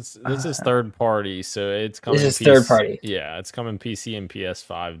 This is third party, so it's coming. This is third party. Yeah, it's coming PC and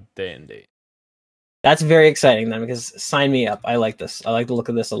PS5 day and date. That's very exciting then, because sign me up. I like this. I like the look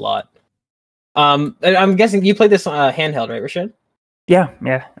of this a lot. I'm guessing you played this handheld, right, Rashid? Yeah,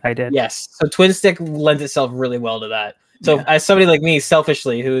 I did. Yes. So twin stick lends itself really well to that. So as somebody like me,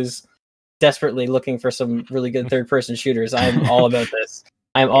 selfishly, who's desperately looking for some really good third person shooters, I'm all about this.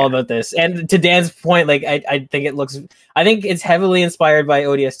 I'm all about this. And to Dan's point, like I think it's heavily inspired by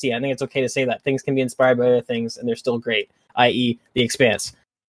ODST. I think it's okay to say that things can be inspired by other things and they're still great, i.e. The Expanse.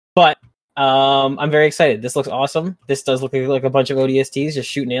 But I'm very excited. This looks awesome. This does look like a bunch of ODSTs just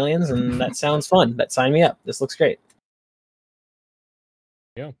shooting aliens, and that sounds fun. That sign me up. This looks great.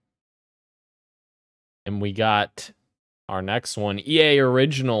 Yeah. And we got our next one. EA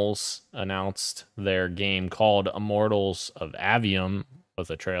Originals announced their game called Immortals of Avium with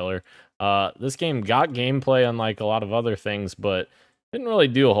a trailer. This game got gameplay unlike a lot of other things, but didn't really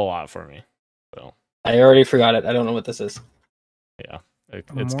do a whole lot for me. So I already forgot it. I don't know what this is. Yeah.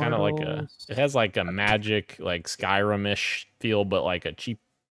 It's kind of like it has like a magic, like Skyrim-ish feel, but like a cheap,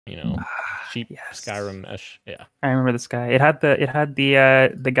 cheap Skyrim-ish. Yeah, I remember this guy. It had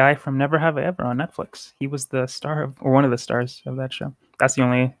the guy from Never Have I Ever on Netflix. He was the star or one of the stars of that show. That's the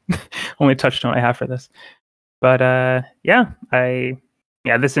only touchstone I have for this. But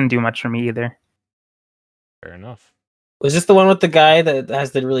this didn't do much for me either. Fair enough. Was this the one with the guy that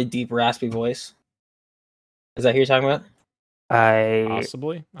has the really deep, raspy voice? Is that who you're talking about?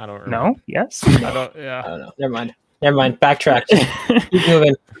 Possibly. I don't remember. No. Yes. I don't. Yeah. I don't know. Never mind. Never mind. Backtrack. Keep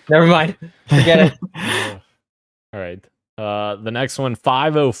moving. Never mind. Forget it. All right. The next one,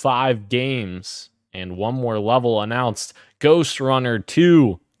 505 Games, and one more level announced. Ghost Runner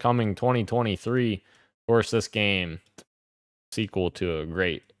 2 coming 2023. Of course, this game, sequel to a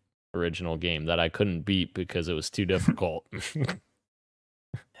great original game that I couldn't beat because it was too difficult.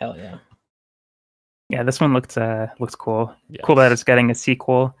 Hell yeah. Yeah, this one looks cool. Yes. Cool that it's getting a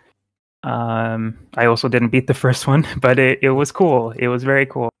sequel. I also didn't beat the first one, but it was cool. It was very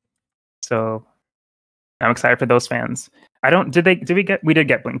cool. So I'm excited for those fans. We did get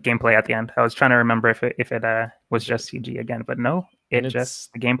gameplay at the end. I was trying to remember if it was just CG again, but no, the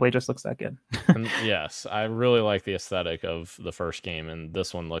gameplay just looks that good. Yes, I really like the aesthetic of the first game, and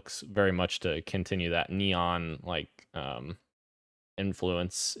this one looks very much to continue that neon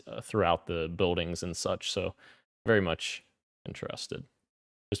influence throughout the buildings and such. So very much interested.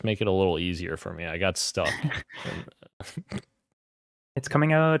 Just make it a little easier for me. I got stuck. It's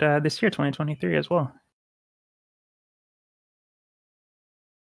coming out this year, 2023 as well.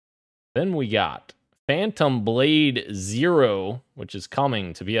 Then we got Phantom Blade Zero, which is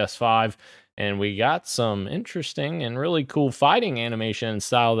coming to PS5. And we got some interesting and really cool fighting animation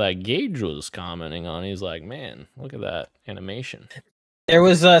style that Gage was commenting on. He's like, man, look at that animation. There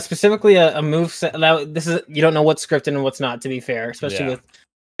was specifically a move set. Now, this is, you don't know what's scripted and what's not, to be fair, especially with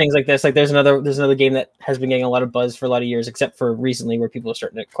things like this. Like there's another game that has been getting a lot of buzz for a lot of years, except for recently where people are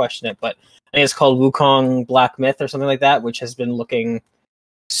starting to question it. But I think it's called Wukong Black Myth or something like that, which has been looking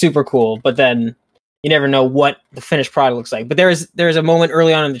super cool. But then you never know what the finished product looks like. But there's a moment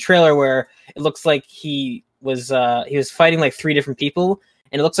early on in the trailer where it looks like he was fighting like 3 different people,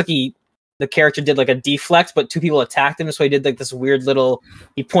 and it looks like the character did like a deflect, but 2 people attacked him, so he did like this weird little,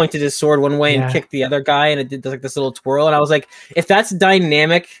 he pointed his sword one way and kicked the other guy, and it did like this little twirl. And I was like, if that's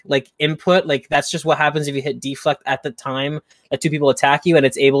dynamic like input, like that's just what happens if you hit deflect at the time that 2 people attack you, and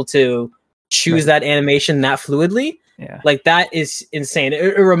it's able to choose that animation that fluidly. Yeah, like that is insane.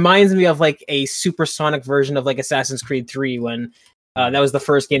 It reminds me of like a supersonic version of like Assassin's Creed 3 when that was the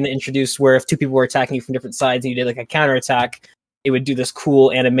first game that introduced where if 2 people were attacking you from different sides and you did like a counterattack, it would do this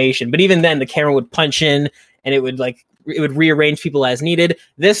cool animation. But even then, the camera would punch in and it would rearrange people as needed.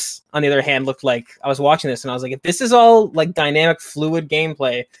 This, on the other hand, looked like, I was watching this and I was like, if this is all like dynamic, fluid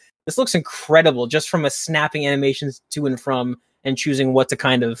gameplay, this looks incredible just from a snapping animations to and from and choosing what to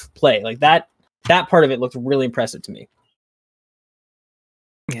kind of play. Like that part of it looked really impressive to me.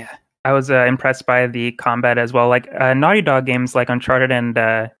 Yeah, I was impressed by the combat as well. Like Naughty Dog games like Uncharted and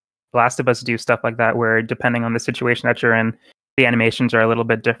Last of Us do stuff like that, where depending on the situation that you're in, the animations are a little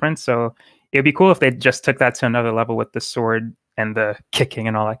bit different. So it'd be cool if they just took that to another level with the sword and the kicking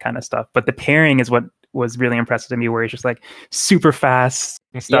and all that kind of stuff. But the pairing is what was really impressive to me, where it's just like super fast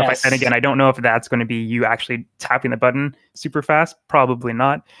stuff. Yes. And again, I don't know if that's going to be you actually tapping the button super fast. Probably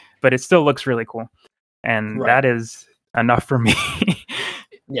not, but it still looks really cool. And that is enough for me.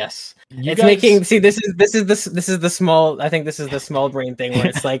 Yes, this is the small. I think this is the small brain thing where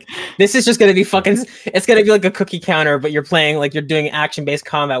it's like this is just gonna be fucking. It's gonna be like a cookie counter, but you're playing like you're doing action based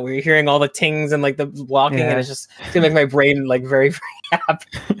combat where you're hearing all the tings and like the walking, and it's gonna make my brain like very very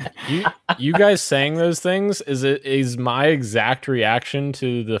happy. You guys saying those things is my exact reaction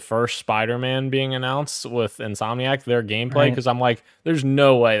to the first Spider-Man being announced with Insomniac, their gameplay, because I'm like, there's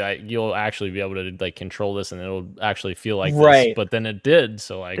no way that you'll actually be able to like control this and it'll actually feel like this. But then it did,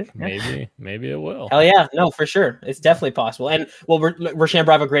 so like maybe it will. Hell yeah, no, for sure, it's definitely possible. And well, Roshan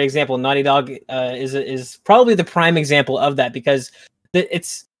brought up a great example. Naughty Dog is probably the prime example of that, because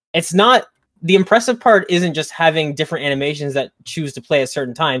it's not. The impressive part isn't just having different animations that choose to play at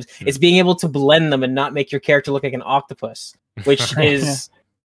certain times. It's being able to blend them and not make your character look like an octopus, which is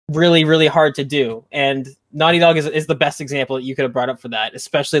really, really hard to do. And Naughty Dog is the best example that you could have brought up for that,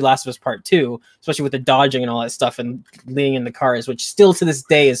 especially Last of Us Part 2, especially with the dodging and all that stuff and leaning in the cars, which still to this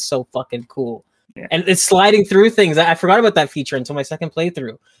day is so fucking cool. Yeah. And it's sliding through things. I forgot about that feature until my second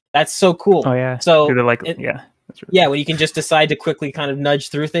playthrough. That's so cool. Oh, yeah. So Really when you can just decide to quickly kind of nudge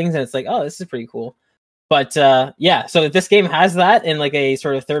through things, and it's like, oh, this is pretty cool. But so if this game has that in like a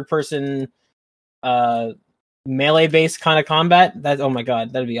sort of third person melee based kind of combat, oh my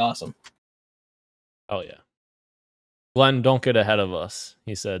god, that'd be awesome. Oh yeah. Glenn, don't get ahead of us.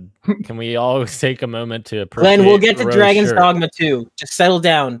 He said, can we all take a moment to appreciate Glenn, we'll get to Rose Dragon's shirt. Dogma 2. Just settle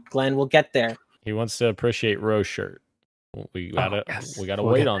down, Glenn. We'll get there. He wants to appreciate Rose shirt. We gotta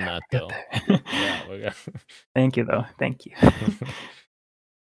wait on that though. Thank you though. Thank you.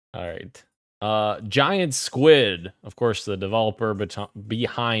 All right. Giant Squid, of course, the developer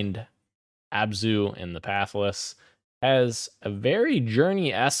behind Abzu and the Pathless, has a very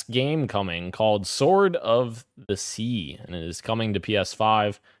Journey-esque game coming called Sword of the Sea, and it is coming to PS5.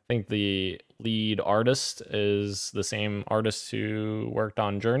 I think the lead artist is the same artist who worked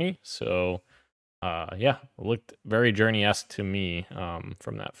on Journey, so yeah, it looked very Journey-esque to me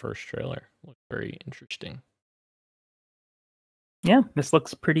from that first trailer. Looked very interesting. Yeah, this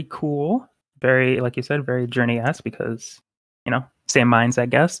looks pretty cool. Very, like you said, very Journey-esque because, same minds, I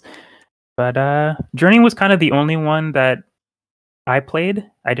guess. But Journey was kind of the only one that I played.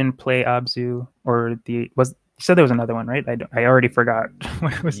 I didn't play Abzu or you said there was another one, right? I already forgot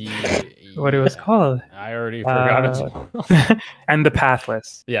what it was called. I already forgot it. And the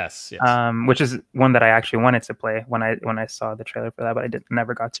Pathless. Yes. Which is one that I actually wanted to play when I saw the trailer for that, but I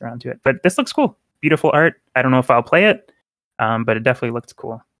never got around to it. But this looks cool. Beautiful art. I don't know if I'll play it, but it definitely looks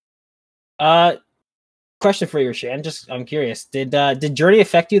cool. Question for you, Shan. I'm curious. Did Journey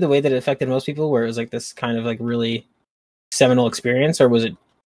affect you the way that it affected most people, where it was like this kind of like really seminal experience, or was it?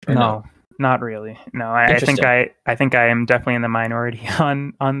 No, not really. No, I think I am definitely in the minority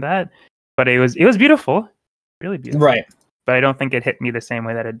on that. But it was beautiful, really beautiful. Right. But I don't think it hit me the same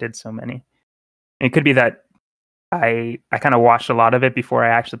way that it did so many. It could be that I kind of watched a lot of it before I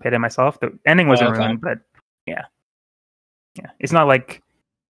actually played it myself. The ending wasn't ruined, but yeah. It's not like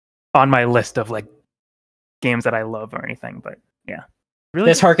on my list of like games that I love or anything, but yeah. Really,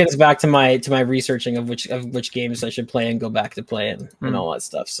 this harkens back to my researching of which games I should play and go back to play and all that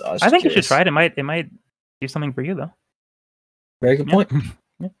stuff. So I think you should try it. It might do something for you though. Very good point.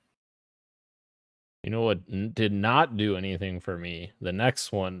 Yeah. You know what did not do anything for me? The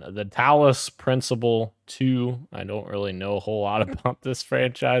next one, the Talos Principle 2. I don't really know a whole lot about this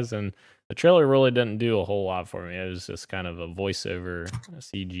franchise, and the trailer really didn't do a whole lot for me. It was just kind of a voiceover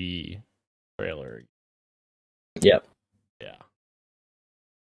CG trailer. Yep. Yeah.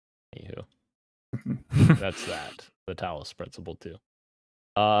 Anywho, that's that. The Talos Principle 2.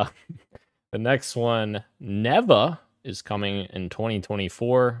 The next one, Neva, is coming in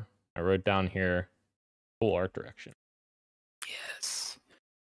 2024. I wrote down here, cool art direction. Yes.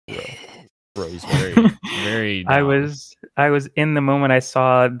 Rose very, very down. I was in the moment I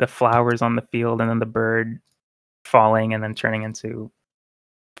saw the flowers on the field and then the bird falling and then turning into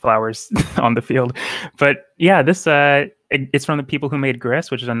flowers on the field. But yeah, this it's from the people who made Gris,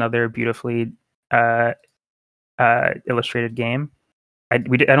 which is another beautifully illustrated game. I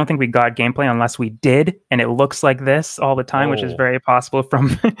don't think we got gameplay unless we did, and it looks like this all the time, which is very possible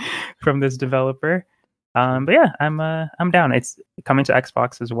from from this developer. But yeah, I'm down. It's coming to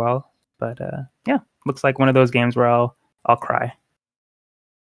Xbox as well. But yeah, looks like one of those games where I'll cry.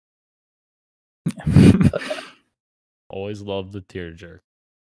 Always love the tear jerk.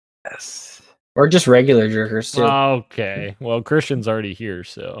 Yes. Or just regular jerkers too. Okay. Well, Christian's already here,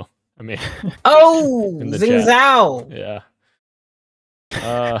 so I mean. Zing Zao. Yeah.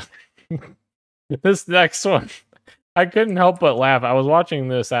 This next one, I couldn't help but laugh. I was watching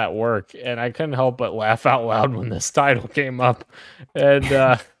this at work, and I couldn't help but laugh out loud when this title came up. And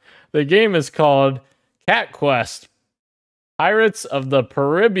the game is called Cat Quest: Pirates of the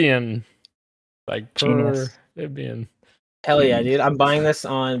Caribbean. Like Caribbean. Hell yeah, dude! I'm buying this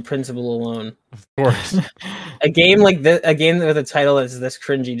on principle alone. Of course. A game like this, a game with a title that's this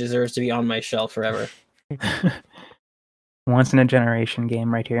cringy, deserves to be on my shelf forever. Once in a generation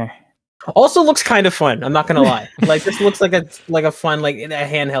game right here. Also looks kind of fun. I'm not gonna lie. Like this looks like a fun a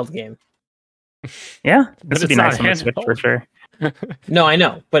handheld game. Yeah, this would be nice on the Switch for sure. No, I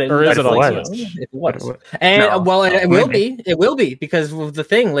know, but or is it was. It was. And it will be. It will be because of the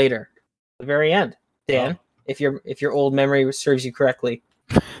thing later, the very end. Dan, if your old memory serves you correctly.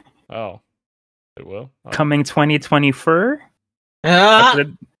 Oh, it will. Coming 2024.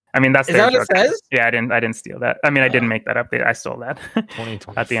 I mean, that's is that what it says? Yeah, I didn't steal that. I mean, I didn't make that up. I stole that.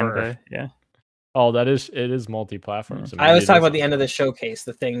 2024 at the end of the Oh, it is multi-platform. So I was talking about the end of the showcase,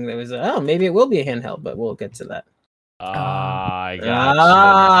 the thing that was maybe it will be a handheld, but we'll get to that. I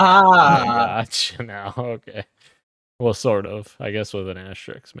gotcha now. Okay. Well, sort of. I guess with an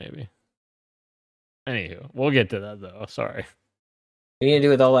asterisk, maybe. Anywho, we'll get to that though. Sorry. What are you gonna do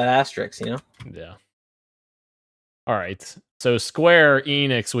with all that asterisks, you know? Yeah. All right. So Square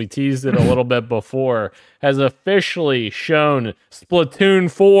Enix, we teased it a little bit before, has officially shown Splatoon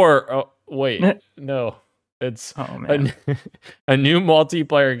 4. Oh, wait. No. It's a new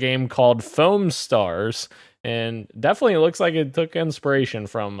multiplayer game called Foam Stars. And definitely looks like it took inspiration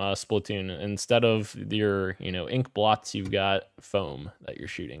from Splatoon. Instead of your, ink blots, you've got foam that you're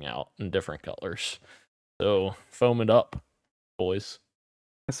shooting out in different colors. So foam it up, boys.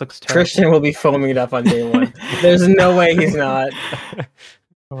 This looks terrible. Christian will be foaming it up on day one. There's no way he's not.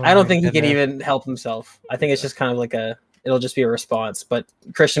 I don't think he can even help himself. I think it's just kind of like it'll just be a response. But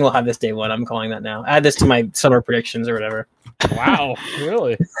Christian will have this day one. I'm calling that now. Add this to my summer predictions or whatever. Wow,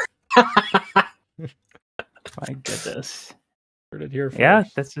 really? My goodness. Heard it here first. Yeah,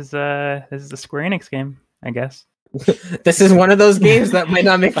 this is a Square Enix game, I guess. This is one of those games that might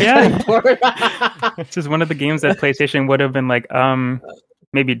not make the cutting board. This is one of the games that PlayStation would have been like,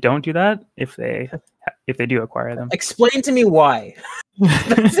 maybe don't do that if they do acquire them. Explain to me why. So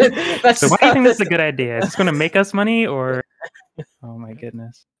why do you think this is a good idea? Is this going to make us money or? Oh my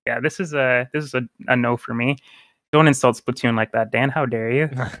goodness! Yeah, this is a no for me. Don't insult Splatoon like that, Dan. How dare you?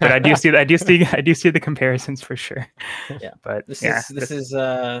 But I do see the comparisons for sure. Yeah, but this is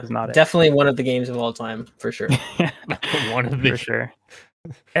not definitely one of the games of all time for sure. One of the for sure.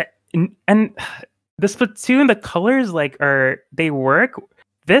 And the Splatoon, the colors they work.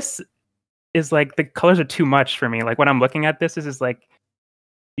 This is like the colors are too much for me. Like when I'm looking at this is like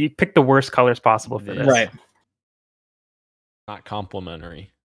you pick the worst colors possible for this. Right. Not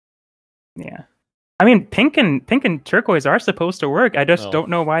complimentary. Yeah. I mean, pink and turquoise are supposed to work. I just don't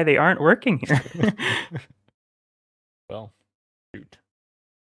know why they aren't working here. Well, shoot.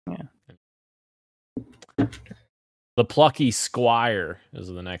 Yeah. The Plucky Squire is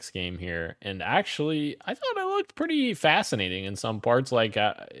the next game here. And actually, I thought it looked pretty fascinating in some parts. Like,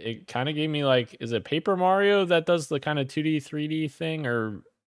 it kind of gave me, like, is it Paper Mario that does the kind of 2D, 3D thing? Or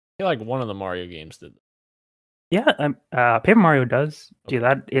I feel like one of the Mario games did. Yeah, Paper Mario does do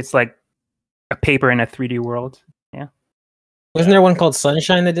that. It's like a paper in a 3D world. Yeah. Wasn't there one called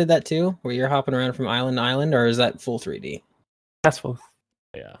Sunshine that did that too, where you're hopping around from island to island, or is that full 3D? That's full.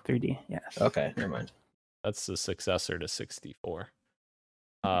 Yeah. 3D. Yes. Okay, never mind. That's the successor to 64.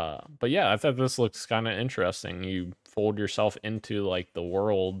 But yeah, I thought this looks kind of interesting. You fold yourself into like the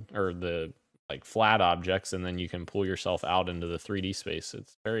world or the like flat objects, and then you can pull yourself out into the 3D space.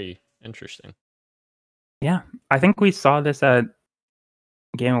 It's very interesting. Yeah, I think we saw this at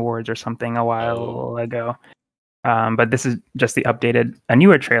Game Awards or something a while ago. But this is just a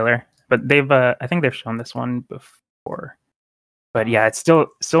newer trailer. But I think they've shown this one before. But yeah, it's still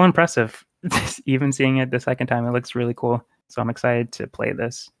impressive. Even seeing it the second time, it looks really cool. So I'm excited to play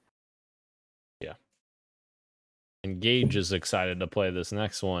this. Yeah. And Gage is excited to play this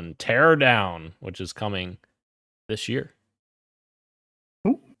next one, Tear Down, which is coming this year.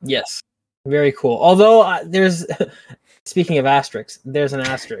 Ooh. Yes. Very cool. Although there's, speaking of asterisks, there's an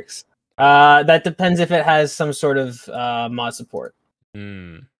asterisk. That depends if it has some sort of mod support.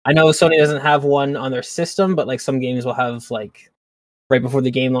 I know Sony doesn't have one on their system, but like some games will have like right before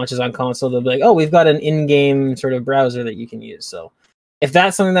the game launches on console, they'll be like, "Oh, we've got an in-game sort of browser that you can use." So if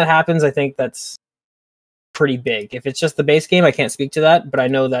that's something that happens, I think that's pretty big. If it's just the base game, I can't speak to that, but I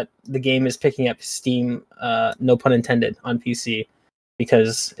know that the game is picking up steam, no pun intended, on PC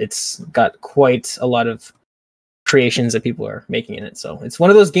because it's got quite a lot of creations that people are making in it. So it's one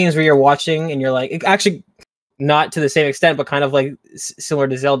of those games where you're watching and you're like, actually not to the same extent, but kind of like similar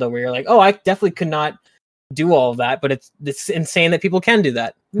to Zelda, where you're like, oh, I definitely could not do all of that, but it's insane that people can do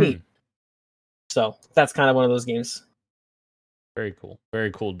that. Neat. So that's kind of one of those games. Very cool.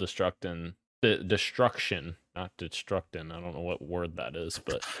 Very cool destruction, not destructin. I don't know what word that is,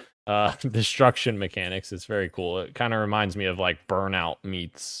 but destruction mechanics. It's very cool. It kind of reminds me of like Burnout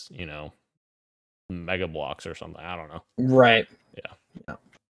meets, Mega Blocks or something. I don't know. Right. Yeah.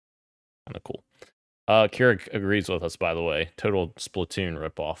 Kind of cool. Keurig agrees with us, by the way. Total Splatoon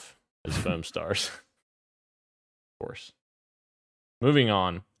ripoff is Foam Stars. Of course. Moving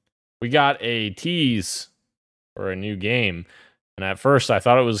on. We got a tease for a new game. And at first I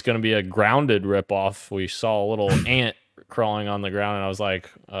thought it was going to be a Grounded ripoff. We saw a little ant crawling on the ground and I was like,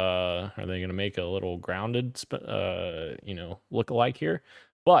 are they going to make a little Grounded look-alike here?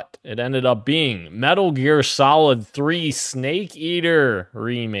 But it ended up being Metal Gear Solid 3 Snake Eater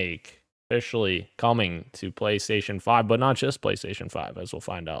remake, officially coming to PlayStation 5, but not just PlayStation 5, as we'll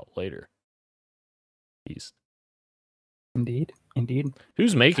find out later. Jeez. Indeed.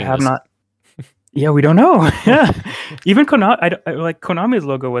 Who's making this? Not. Yeah, we don't know. Yeah, even Konami's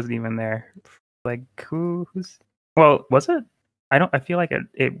logo wasn't even there. Like who's? Well, was it? I feel like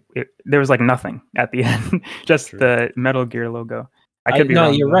it there was like nothing at the end, just True. The Metal Gear logo. I could be no,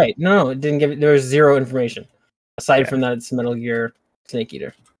 wrong. You're right. No, it didn't give. There was zero information aside from that. It's Metal Gear Snake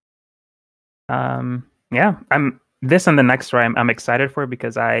Eater. Yeah, this and the next one I'm excited for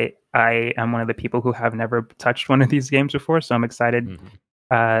because I am one of the people who have never touched one of these games before, so I'm excited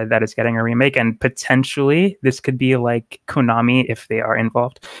that is getting a remake, and potentially this could be like Konami, if they are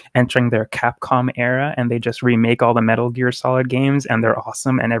involved, entering their Capcom era, and they just remake all the Metal Gear Solid games, and they're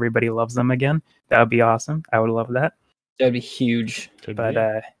awesome, and everybody loves them again. That would be awesome. I would love that. That would be huge.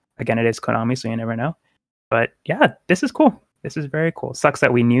 But again, it is Konami, so you never know. But yeah, this is cool. This is very cool. Sucks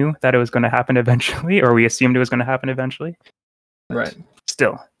that we knew that it was going to happen eventually, or we assumed it was going to happen eventually. But right.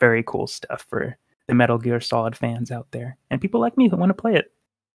 Still, very cool stuff for the Metal Gear Solid fans out there, and people like me who want to play it.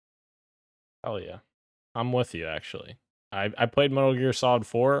 Oh yeah, I'm with you. Actually, I played Metal Gear Solid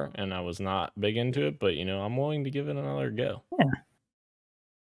 4, and I was not big into it, but I'm willing to give it another go. Yeah,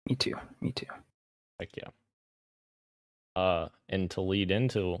 me too. Heck yeah. And to lead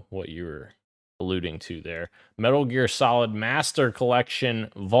into what you were alluding to there, Metal Gear Solid Master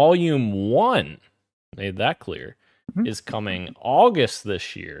Collection Volume 1, made that clear, is coming August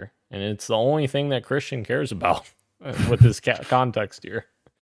this year, and it's the only thing that Christian cares about with this context here.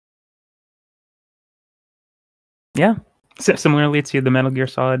 Yeah, similarly to the Metal Gear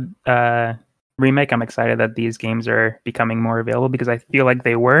Solid remake, I'm excited that these games are becoming more available, because I feel like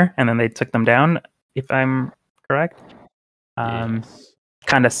they were, and then they took them down, if I'm correct. Yes.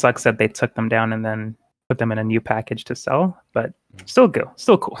 Kind of sucks that they took them down and then put them in a new package to sell, but still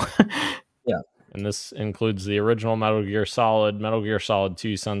cool. Yeah. And this includes the original Metal Gear Solid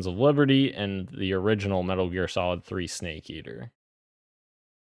 2 Sons of Liberty, and the original Metal Gear Solid 3 Snake Eater.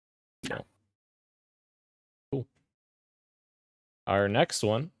 So, cool. Our next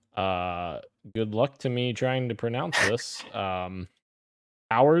one, good luck to me trying to pronounce this.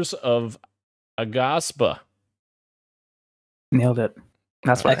 Hours of Agaspa. Nailed it.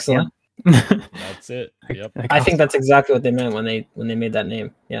 That's what. Excellent. That's it. Yep. I think that's exactly what they meant when they made that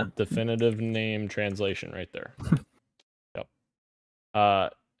name. Yeah. Definitive name translation right there. Yep. I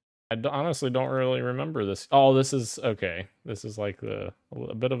honestly don't really remember this. Oh, this is okay. This is like a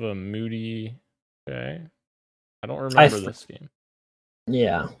bit of a moody. Okay. I don't remember this game.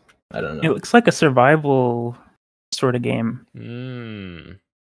 Yeah. I don't know. It looks like a survival sort of game.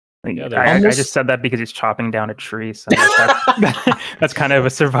 Yeah, I just said that because he's chopping down a tree. So that's kind of a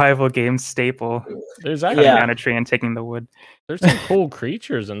survival game staple. There's actually down a tree and taking the wood. There's some cool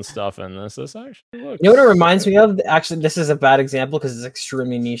creatures and stuff in this. This actually looks. You know what it reminds me of? Actually, this is a bad example because it's an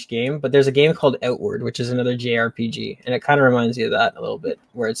extremely niche game. But there's a game called Outward, which is another JRPG, and it kind of reminds me of that a little bit,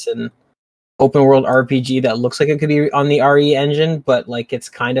 where it's an open world RPG that looks like it could be on the RE engine, but like it's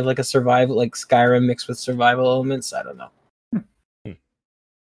kind of like a survival, like Skyrim mixed with survival elements. I don't know.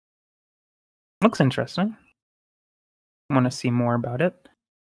 Looks interesting. Want to see more about it.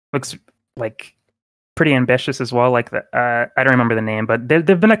 Looks like pretty ambitious as well. Like I don't remember the name, but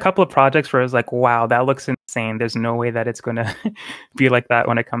there've been a couple of projects where I was like, wow, that looks insane. There's no way that it's gonna be like that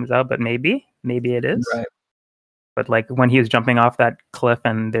when it comes out, but maybe it is. Right. But like when he was jumping off that cliff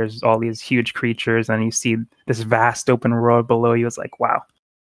and there's all these huge creatures and you see this vast open world below you, it's like, wow,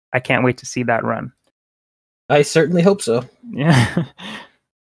 I can't wait to see that run. I certainly hope so. Yeah.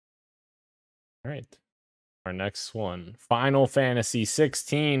 All right. Our next one, Final Fantasy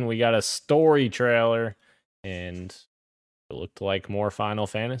 16. We got a story trailer, and it looked like more Final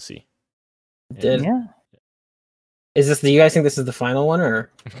Fantasy. It did. Yeah. Is this? Do you guys think this is the final one,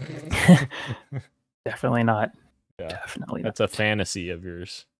 or? Definitely not. Yeah. Definitely. That's a fantasy of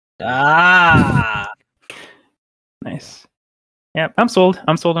yours. Ah. Nice. Yeah, I'm sold.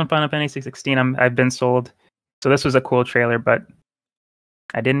 I'm sold on Final Fantasy 16. I've been sold. So this was a cool trailer, but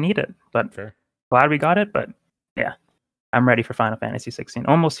I didn't need it. But Fair. Glad we got it. But yeah, I'm ready for Final Fantasy 16.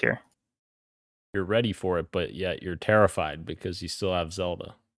 Almost here. You're ready for it, but yet you're terrified because you still have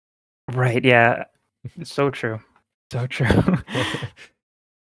Zelda. Right. Yeah. So true. So true.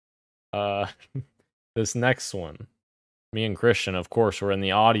 This next one, me and Christian, of course, were in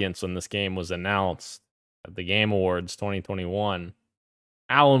the audience when this game was announced at the Game Awards 2021.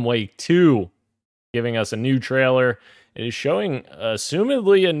 Alan Wake 2, giving us a new trailer. It is showing,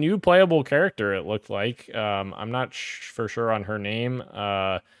 assumedly, a new playable character, it looked like. I'm not for sure on her name.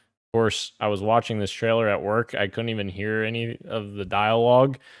 Of course, I was watching this trailer at work. I couldn't even hear any of the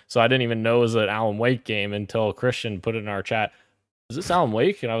dialogue, so I didn't even know it was an Alan Wake game until Christian put it in our chat. Is this Alan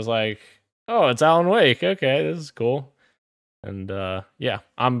Wake? And I was like, oh, it's Alan Wake. Okay, this is cool. And yeah,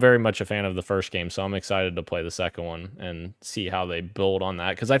 I'm very much a fan of the first game, so I'm excited to play the second one and see how they build on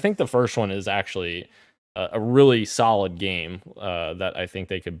that. Because I think the first one is actually a really solid game that I think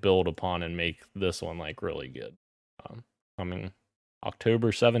they could build upon and make this one like really good. Coming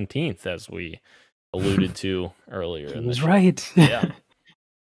October 17th, as we alluded to earlier. He was right. Yeah.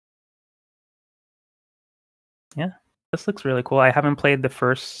 Yeah, this looks really cool. I haven't played the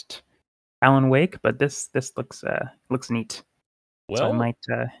first Alan Wake, but this looks neat. So I Well, might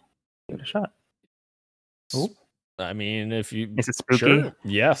give it a shot. Ooh. I mean, if you Is it spooky? Sure,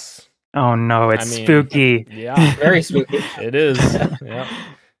 yes. Oh no, it's I mean, spooky. Yeah, Very spooky. it is. Yeah.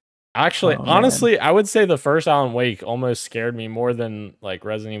 Actually, Oh, honestly, I would say the first Alan Wake almost scared me more than like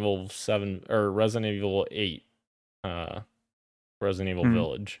Resident Evil 7 or Resident Evil 8. Resident Evil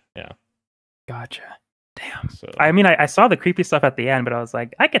Village. Yeah. Gotcha. Damn. So I mean, I saw the creepy stuff at the end, but I was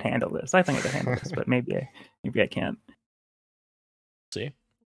like, I can handle this. I think I can handle this, but maybe I can't. see.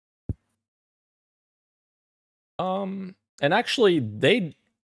 And actually they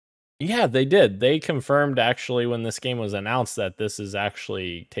did. They confirmed actually when this game was announced that this is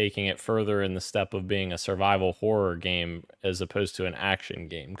actually taking it further in the step of being a survival horror game as opposed to an action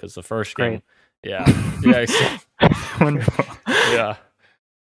game, because the first game, yeah. Wonderful. Yeah.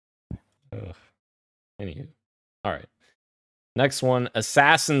 Anywho. All right. Next one,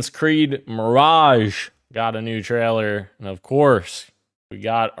 Assassin's Creed Mirage got a new trailer, and of course, we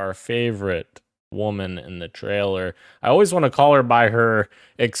got our favorite woman in the trailer. I always want to call her by her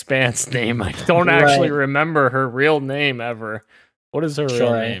Expanse name. I don't actually remember her real name ever. What is her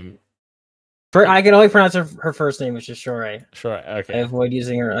real name? I can only pronounce her first name, which is Shorey. Shorey. Okay. I avoid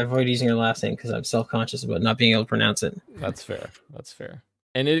using her last name because I'm self-conscious about not being able to pronounce it. That's fair. That's fair.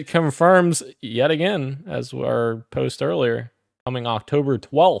 And it confirms yet again, as our post earlier, coming October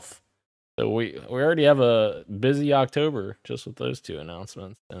 12th. So we already have a busy October just with those two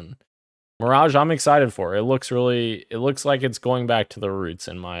announcements. And Mirage, I'm excited for. It looks like it's going back to the roots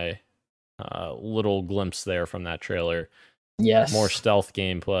in my little glimpse there from that trailer. Yes. More stealth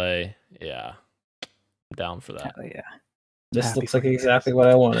gameplay. Yeah. I'm down for that. Hell yeah. This looks like exactly what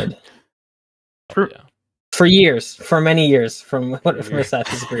I wanted. Yeah. For many years, from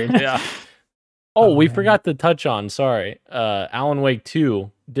Assassin's Creed. Yeah. Oh, we forgot to touch on, sorry. Alan Wake 2,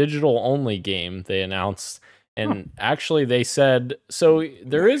 digital only game they announced. And actually they said, so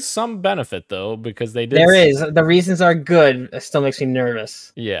there is some benefit though, because they did. There is. The reasons are good. It still makes me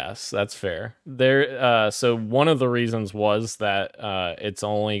nervous. Yes, that's fair. So one of the reasons was that it's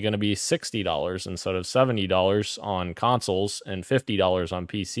only going to be $60 instead of $70 on consoles and $50 on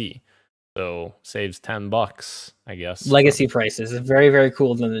PC. So saves $10, I guess. Legacy prices is very, very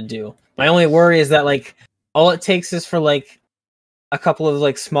cool of them to do. My only worry is that like all it takes is for like a couple of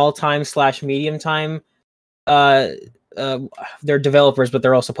like small time / medium time. They're developers, but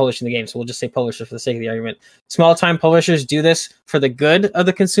they're also publishing the game. So we'll just say publishers for the sake of the argument. Small time publishers do this for the good of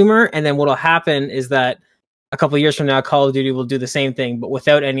the consumer, and then what'll happen is that a couple of years from now, Call of Duty will do the same thing, but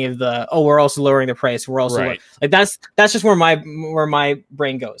without any of the we're also lowering the price. We're also like that's just where my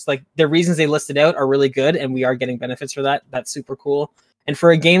brain goes. Like the reasons they listed out are really good, and we are getting benefits for that. That's super cool. And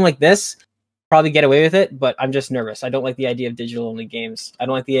for a game like this, probably get away with it, but I'm just nervous. I don't like the idea of digital only games. I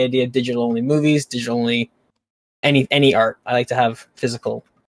don't like the idea of digital only movies, digital only any art. I like to have physical,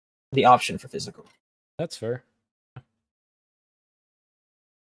 the option for physical. That's fair.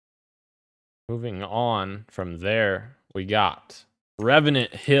 Moving on from there, we got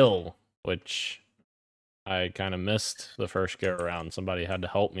Revenant Hill, which I kind of missed the first go around. Somebody had to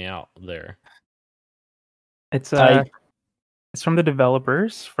help me out there. It's from the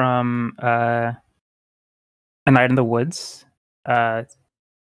developers from A Night in the Woods.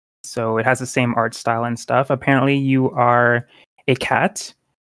 So it has the same art style and stuff. Apparently you are a cat,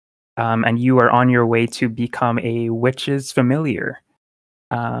 and you are on your way to become a witch's familiar,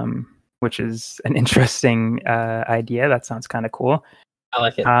 which is an interesting idea. That sounds kind of cool. I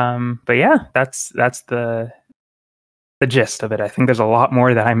like it. But yeah, that's the gist of it. I think there's a lot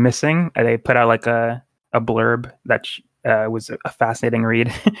more that I'm missing. They put out like a blurb that was a fascinating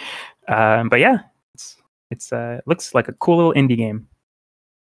read. But yeah, it looks like a cool little indie game.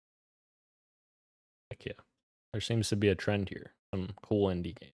 Heck yeah. There seems to be a trend here. Some cool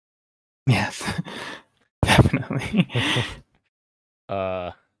indie game. Yes. Definitely.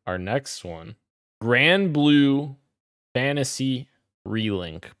 Our next one, Grand Blue Fantasy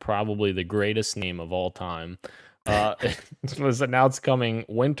Relink, probably the greatest name of all time. It was announced coming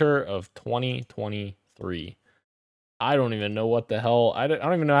winter of 2023. I don't even know what the hell. I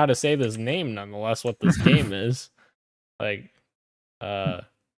don't even know how to say this name. Nonetheless, what this game is, like,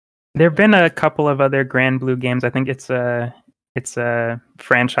 there have been a couple of other Grand Blue games. I think it's a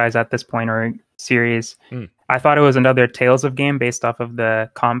franchise at this point, or a series. I thought it was another Tales of game based off of the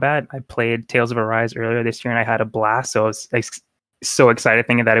combat. I played Tales of Arise earlier this year and I had a blast. So I was so excited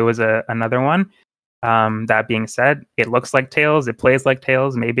thinking that it was another one. That being said, it looks like Tales. It plays like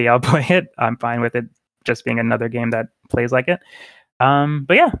Tales. Maybe I'll play it. I'm fine with it just being another game that plays like it.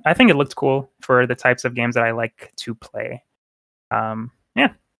 But yeah, I think it looks cool for the types of games that I like to play.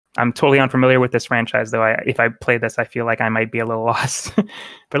 Yeah, I'm totally unfamiliar with this franchise, though. If I play this, I feel like I might be a little lost. But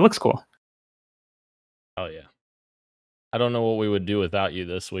it looks cool. Oh yeah. I don't know what we would do without you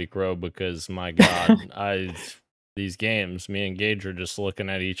this week, Ro, because my God, these games, me and Gage are just looking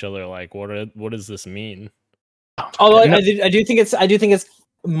at each other like, what does this mean? Although I do think it's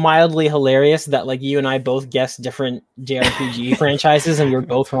mildly hilarious that like you and I both guessed different JRPG franchises and we were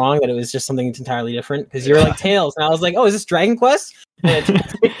both wrong, that it was just something entirely different, because you were like Tales and I was like, oh, is this Dragon Quest?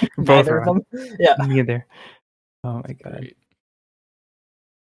 Both of them. Yeah. Neither. Oh my God. Great.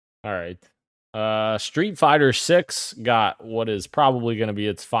 All right. Street Fighter 6 got what is probably going to be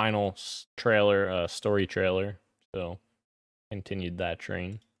its final trailer, story trailer. So continued that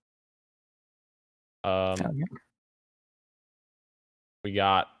train. We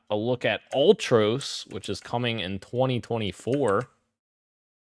got a look at Ultros, which is coming in 2024.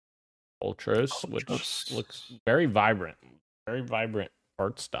 Ultros, which looks very vibrant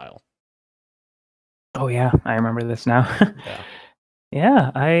art style. Oh yeah, I remember this now.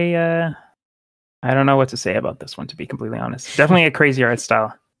 Yeah. Yeah, I don't know what to say about this one, to be completely honest. Definitely a crazy art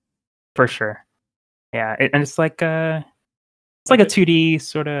style, for sure. Yeah, and it's like a 2D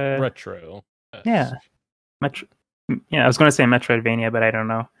sort of retro. Yeah, I was going to say Metroidvania, but I don't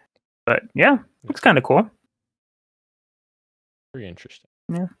know. But yeah, looks kind of cool. Pretty interesting.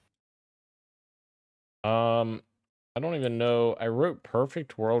 Yeah. I don't even know. I wrote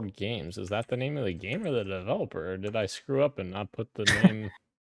Perfect World Games. Is that the name of the game or the developer? Or did I screw up and not put the name?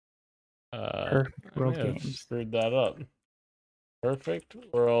 Perfect World Games. Screwed that up. Perfect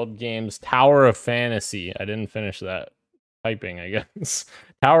World Games Tower of Fantasy. I didn't finish that typing, I guess.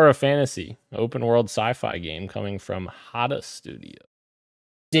 Tower of Fantasy, open world sci-fi game coming from Hada Studio.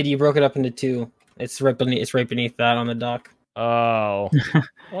 You broke it up into two. It's right beneath that on the dock. Oh,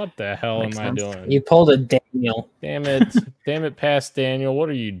 what the hell am I doing? You pulled a Daniel. Damn it, past Daniel. What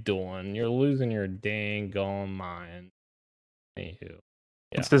are you doing? You're losing your dang gone mind. Anywho,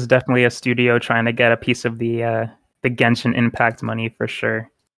 yeah. This is definitely a studio trying to get a piece of the Genshin Impact money for sure.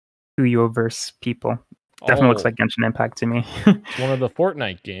 Uyoverse people. Definitely looks like Genshin Impact to me. It's one of the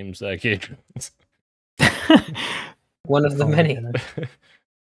Fortnite games that game. One of the many.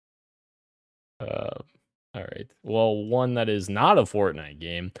 All right. Well, one that is not a Fortnite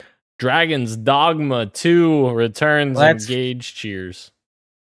game, Dragon's Dogma 2 returns and Gage cheers.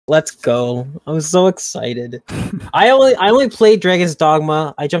 Let's go. I'm so excited. I only played Dragon's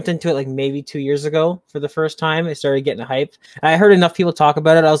Dogma. I jumped into it like maybe 2 years ago for the first time. I started getting hyped. I heard enough people talk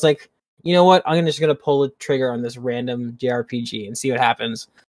about it. I was like, you know what? I'm just going to pull the trigger on this random JRPG and see what happens.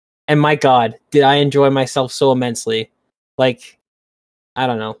 And my God, did I enjoy myself so immensely. Like, I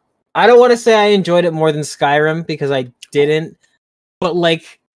don't know. I don't want to say I enjoyed it more than Skyrim because I didn't. But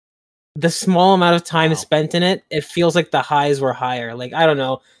like, the small amount of time spent in it, it feels like the highs were higher. Like, I don't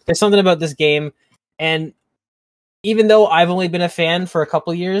know. There's something about this game. And even though I've only been a fan for a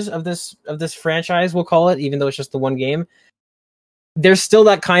couple years of this franchise, we'll call it, even though it's just the one game, there's still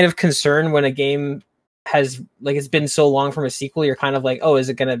that kind of concern when a game has, like, it's been so long from a sequel. You're kind of like, oh, is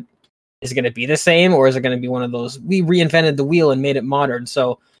it gonna be the same, or is it gonna be one of those, we reinvented the wheel and made it modern?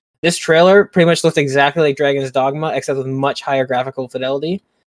 So this trailer pretty much looked exactly like Dragon's Dogma, except with much higher graphical fidelity.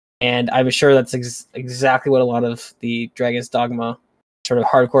 And I'm sure that's exactly what a lot of the Dragon's Dogma sort of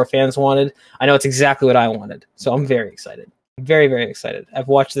hardcore fans wanted. I know it's exactly what I wanted. So I'm very excited. Very, very excited. I've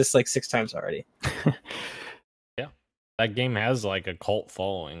watched this like 6 times already. Yeah. That game has like a cult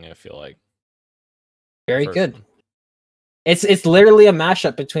following, I feel like. Very good. It's literally a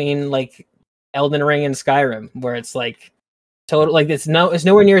mashup between like Elden Ring and Skyrim, where it's like total, like it's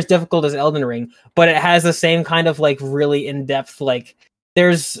nowhere near as difficult as Elden Ring, but it has the same kind of like really in-depth, like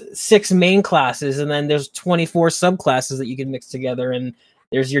there's 6 main classes and then there's 24 subclasses that you can mix together, and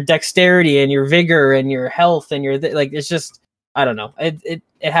there's your dexterity and your vigor and your health and your like, it's just, I don't know, it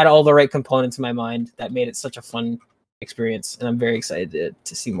had all the right components in my mind that made it such a fun experience, and I'm very excited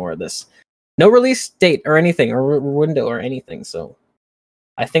to see more of this. No release date or anything, or window or anything, so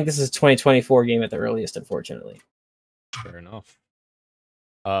I think this is a 2024 game at the earliest, unfortunately. Fair enough.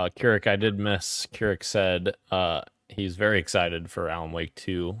 Kirik, I did miss. Kirik said he's very excited for Alan Wake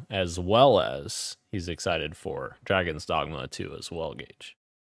 2, as well as he's excited for Dragon's Dogma 2 as well, Gage.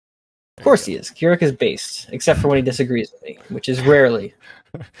 Of course he is. Kirik is based, except for when he disagrees with me, which is rarely.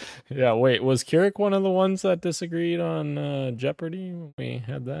 Yeah, wait, was Kirik one of the ones that disagreed on Jeopardy when we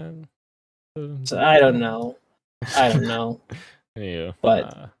had that? So I don't know. Yeah,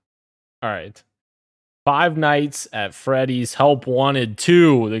 but all right. Five Nights at Freddy's Help Wanted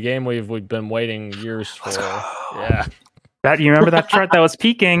 2, the game we've been waiting years for. Yeah. You remember that chart that was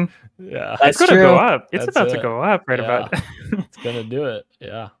peaking? Yeah. It's going to go up. It's about to go up about. It's going to do it.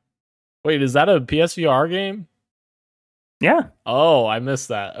 Yeah. Wait, is that a PSVR game? Yeah. Oh, I missed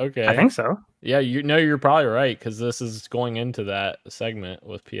that. Okay. I think so. Yeah, you're probably right, because this is going into that segment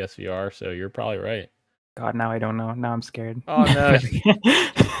with PSVR, so you're probably right. God, now I don't know. Now I'm scared. Oh no.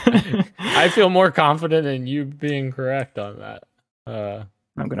 I feel more confident in you being correct on that.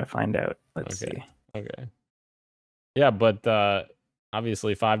 I'm gonna find out. Let's see. Okay. Yeah, but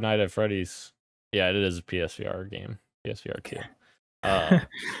obviously Five Nights at Freddy's, yeah, it is a PSVR game. PSVR 2.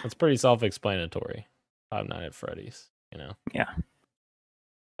 It's pretty self-explanatory. Five Nights at Freddy's, you know. Yeah.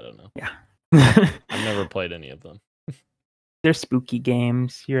 I don't know. Yeah. I've never played any of them. They're spooky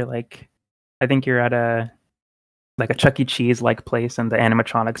games. You're like, I think you're at a Chuck E. Cheese like place, and the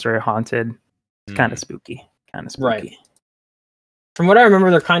animatronics are haunted. It's kind of spooky. Right. From what I remember,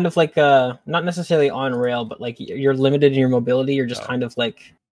 they're kind of like not necessarily on rail, but like you're limited in your mobility. You're just kind of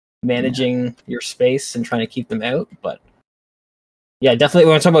like managing your space and trying to keep them out. But yeah, definitely. You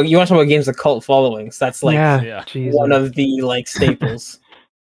want to talk about games with cult followings? That's like one of the like staples.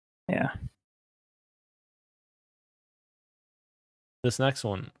 Yeah. This next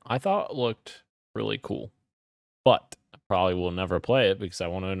one I thought looked really cool, but I probably will never play it because I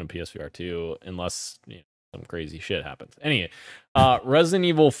won't own a PSVR 2 unless some crazy shit happens. Anyway, Resident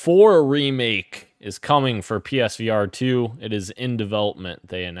Evil 4 remake is coming for PSVR 2. It is in development,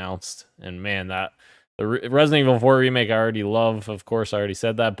 they announced. And man, the Resident Evil 4 remake I already love. Of course, I already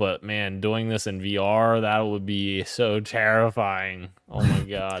said that. But man, doing this in VR, that would be so terrifying. Oh my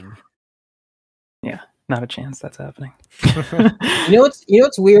god. Yeah, not a chance that's happening. You know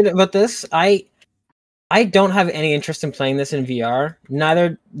what's weird about this? I don't have any interest in playing this in VR.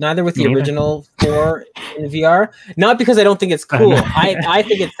 Neither with the original 4 in VR. Not because I don't think it's cool. I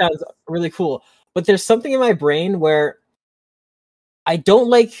think it sounds really cool. But there's something in my brain where I don't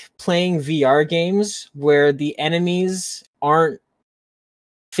like playing VR games where the enemies aren't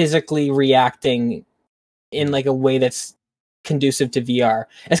physically reacting in like a way that's conducive to VR.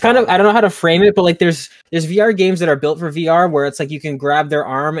 It's kind of, I don't know how to frame it, but like there's VR games that are built for VR where it's like you can grab their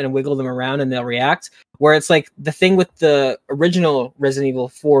arm and wiggle them around and they'll react. Where it's like the thing with the original Resident Evil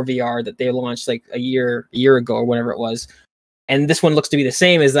 4 VR that they launched like a year ago or whatever it was, and this one looks to be the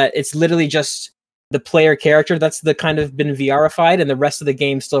same, is that it's literally just the player character that's the kind of been VRified, and the rest of the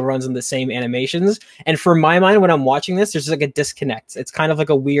game still runs in the same animations. And for my mind, when I'm watching this, there's like a disconnect. It's kind of like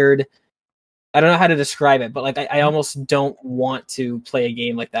a weird, I don't know how to describe it, but like I almost don't want to play a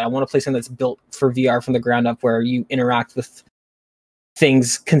game like that. I want to play something that's built for VR from the ground up, where you interact with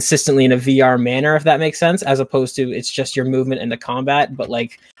things consistently in a VR manner, if that makes sense, as opposed to it's just your movement and the combat. But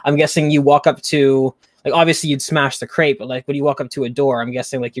like, I'm guessing you walk up to, like, obviously you'd smash the crate, but like when you walk up to a door, I'm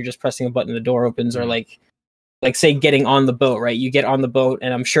guessing like you're just pressing a button and the door opens, or like say getting on the boat, right? You get on the boat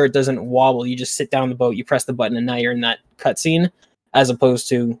and I'm sure it doesn't wobble. You just sit down the boat, you press the button, and now you're in that cutscene, as opposed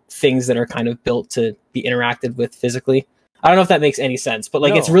to things that are kind of built to be interacted with physically. I don't know if that makes any sense, but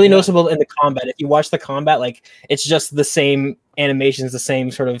like it's really noticeable in the combat. If you watch the combat, like it's just the same animations, the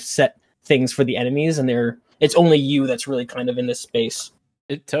same sort of set things for the enemies, and it's only you that's really kind of in this space.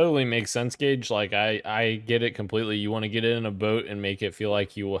 It totally makes sense, Gage. Like I get it completely. You want to get in a boat and make it feel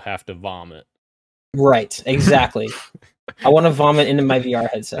like you will have to vomit. Right, exactly. I want to vomit into my VR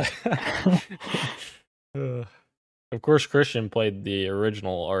headset. Of course, Christian played the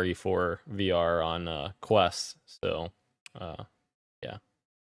original RE4 VR on Quest, so yeah.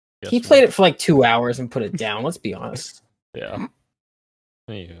 He played it for like 2 hours and put it down. Let's be honest. Yeah.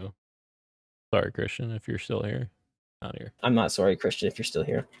 Anywho, sorry, Christian, if you're still here. Not here. I'm not sorry, Christian, if you're still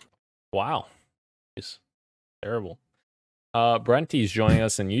here. Wow, it's terrible. Brenty's joining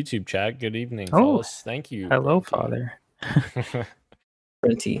us in YouTube chat. Good evening, fellas. Thank you. Hello, Brenty. Father.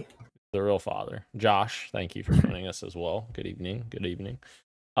 Brenty. The real father. Josh, thank you for joining us as well. Good evening. Good evening.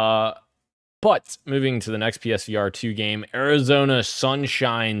 But moving to the next PSVR 2 game, Arizona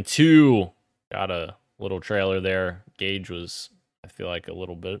Sunshine 2. Got a little trailer there. Gage was, I feel like, a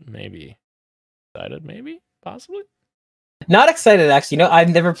little bit maybe excited, maybe, possibly. Not excited, actually. You know, I've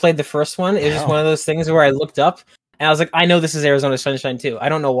never played the first one. It was just one of those things where I looked up and I was like, I know this is Arizona Sunshine 2. I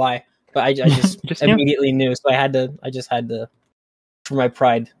don't know why, but I just immediately knew. So I just had to, for my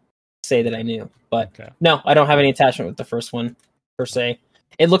pride, say that I knew. But no, I don't have any attachment with the first one per se.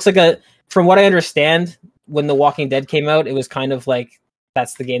 It looks like from what I understand, when The Walking Dead came out, it was kind of like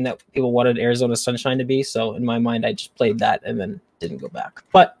that's the game that people wanted Arizona Sunshine to be. So in my mind, I just played that and then didn't go back.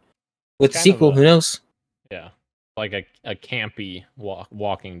 But with the sequel, who knows? Yeah, like a campy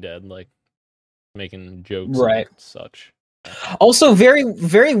Walking Dead, like making jokes, right? And such. Also, very,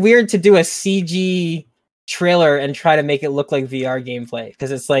 very weird to do a CG trailer and try to make it look like VR gameplay,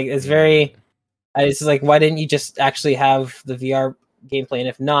 because it's like it's very. It's like, why didn't you just actually have the VR gameplay, and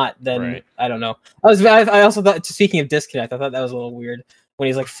if not, then Right. I don't know. I also thought, speaking of disconnect, I thought that was a little weird when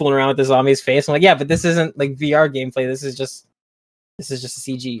he's like fooling around with the zombie's face. I'm like, yeah, but this isn't like VR gameplay. This is just a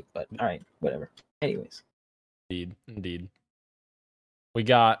CG. But all right, whatever. Anyways, Indeed. We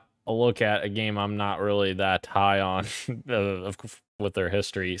got a look at a game I'm not really that high on with their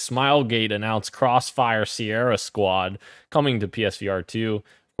history. Smilegate announced Crossfire Sierra Squad coming to PSVR 2. Of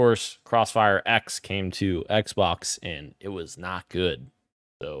course, Crossfire X came to Xbox, and it was not good.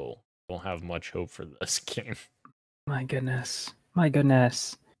 So, don't have much hope for this game. My goodness.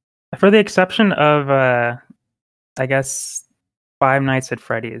 For the exception of, I guess, Five Nights at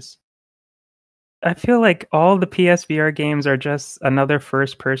Freddy's, I feel like all the PSVR games are just another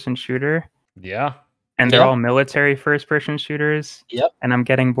first-person shooter. Yeah. And they're all military first-person shooters. Yep. And I'm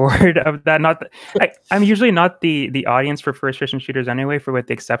getting bored of that. I'm usually not the audience for first-person shooters anyway, with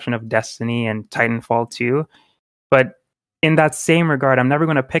the exception of Destiny and Titanfall 2. But in that same regard, I'm never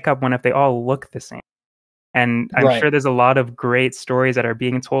going to pick up one if they all look the same. And I'm sure there's a lot of great stories that are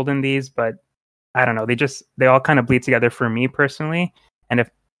being told in these, but I don't know. They all kind of bleed together for me personally. And if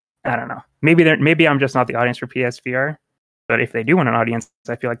I don't know, maybe I'm just not the audience for PSVR. But if they do want an audience,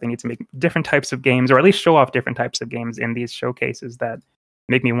 I feel like they need to make different types of games, or at least show off different types of games in these showcases that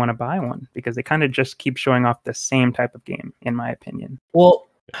make me want to buy one, because they kind of just keep showing off the same type of game, in my opinion. Well,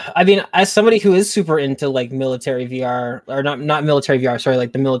 I mean, as somebody who is super into like military VR, or not military VR, sorry,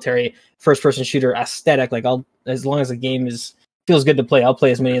 like the military first-person shooter aesthetic, like as long as the game feels good to play, I'll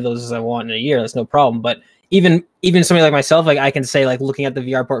play as many of those as I want in a year. That's no problem. But even somebody like myself, like I can say, like looking at the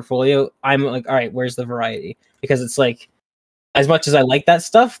VR portfolio, I'm like, all right, where's the variety? Because it's like, as much as I like that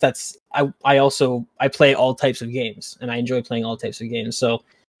stuff, I play all types of games, and I enjoy playing all types of games. So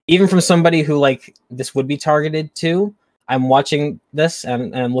even from somebody who like this would be targeted to, I'm watching this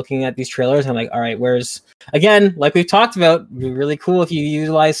and I'm looking at these trailers. And I'm like, all right, again, like we've talked about, it'd be really cool if you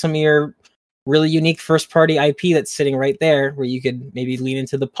utilize some of your really unique first party IP that's sitting right there, where you could maybe lean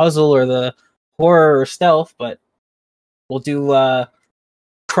into the puzzle or the horror or stealth. But we'll do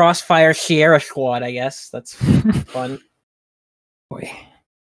Crossfire Sierra Squad, I guess. That's fun. Boy.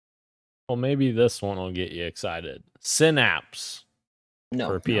 Well, maybe this one will get you excited. Synapse.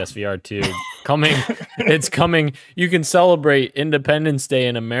 For PSVR 2 coming. It's coming. You can celebrate Independence Day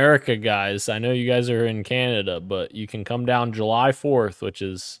in America, guys. I know you guys are in Canada, but you can come down July 4th, which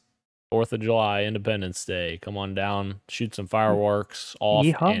is 4th of July, Independence Day. Come on down, shoot some fireworks off,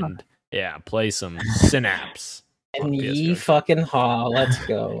 and play some Synapse. And ye fucking haw, let's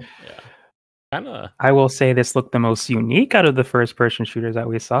go. Yeah. Kinda. I will say this looked the most unique out of the first-person shooters that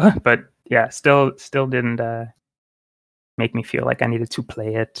we saw, but yeah, still didn't make me feel like I needed to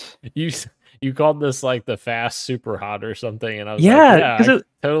play it. You called this like the fast super hot or something, and I was I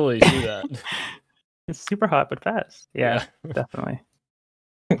totally see that. It's super hot but fast. Yeah. Definitely.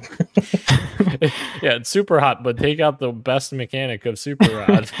 Yeah, it's super hot, but take out the best mechanic of super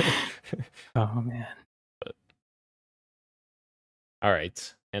hot. Oh man. All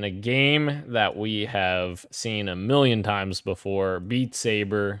right. And a game that we have seen a million times before, Beat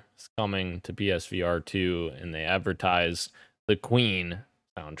Saber, is coming to PSVR 2, and they advertise the Queen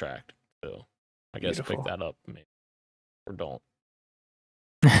soundtrack. So I guess pick that up, maybe. Or don't.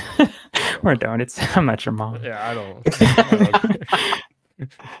 Or don't. I'm not your mom. Yeah, I don't.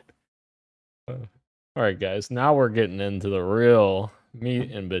 All right, guys. Now we're getting into the real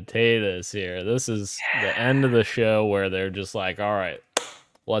meat and potatoes here. This is the end of the show where they're just like, all right,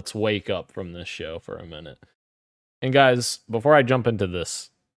 let's wake up from this show for a minute. And guys, before I jump into this,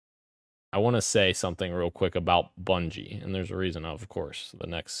 I want to say something real quick about Bungie. And there's a reason, of course, the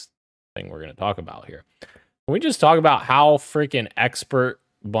next thing we're going to talk about here. Can we just talk about how freaking expert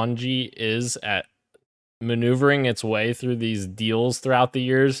Bungie is at maneuvering its way through these deals throughout the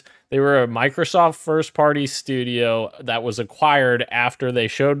years? They were a Microsoft first-party studio that was acquired after they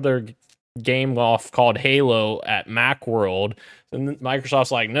showed their game off called Halo at Macworld. And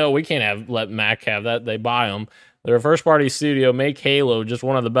Microsoft's like, no, we can't let Mac have that. They buy them. They're a first-party studio, make Halo, just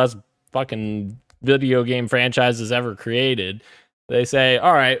one of the best fucking video game franchises ever created. They say,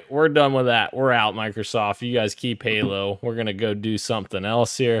 all right, we're done with that. We're out, Microsoft. You guys keep Halo. We're going to go do something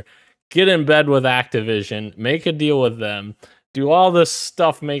else here. Get in bed with Activision. Make a deal with them. Do all this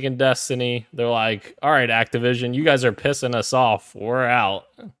stuff making Destiny. They're like, all right, Activision, you guys are pissing us off. We're out.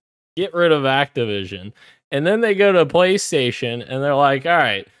 Get rid of Activision. And then they go to PlayStation and they're like, all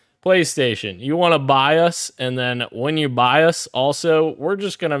right, PlayStation, you want to buy us? And then when you buy us, also, we're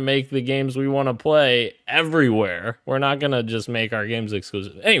just going to make the games we want to play everywhere. We're not going to just make our games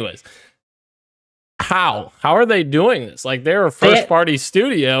exclusive. Anyways, how are they doing this? Like, they're a first party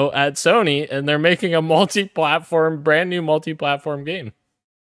studio at Sony, and they're making a brand new multi-platform game.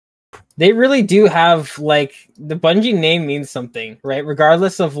 They really do have, like, the Bungie name means something, right?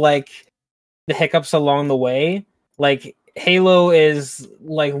 Regardless of, like, the hiccups along the way. Like, Halo is,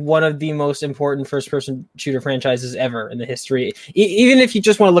 like, one of the most important first-person shooter franchises ever in the history. Even if you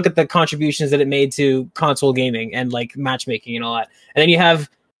just want to look at the contributions that it made to console gaming and, like, matchmaking and all that. And then you have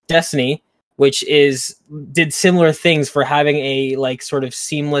Destiny, which did similar things for having a, like, sort of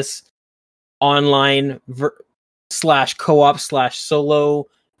seamless online slash co-op slash solo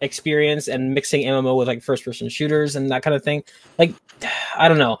experience and mixing MMO with, like, first-person shooters and that kind of thing. Like, I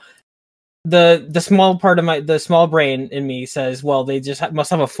don't know. The small part of the small brain in me says, well, they just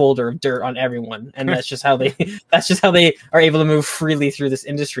must have a folder of dirt on everyone, and that's just how they are able to move freely through this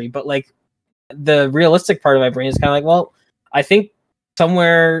industry. But, like, the realistic part of my brain is kind of like, well, I think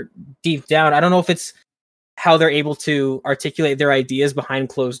somewhere deep down, I don't know if it's how they're able to articulate their ideas behind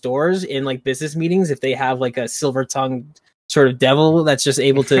closed doors in, like, business meetings, if they have, like, a silver-tongued sort of devil that's just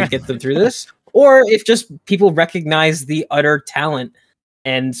able to get them through this, or if just people recognize the utter talent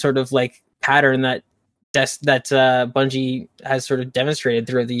and sort of, like, pattern that Bungie has sort of demonstrated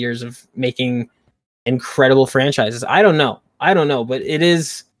throughout the years of making incredible franchises. I don't know, but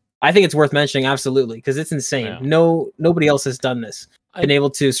I think it's worth mentioning, absolutely, because it's insane. Yeah. Nobody else has done this. Been able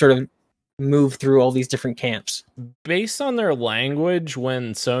to sort of move through all these different camps. Based on their language,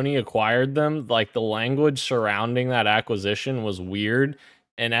 when Sony acquired them, like, the language surrounding that acquisition was weird.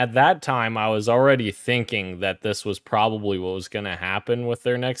 And at that time, I was already thinking that this was probably what was going to happen with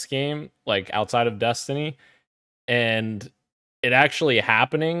their next game, like, outside of Destiny. And it actually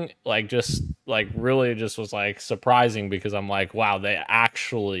happening, like, just, like, really just was, like, surprising, because I'm like, wow, they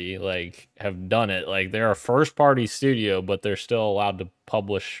actually, like, have done it. Like, they're a first-party studio, but they're still allowed to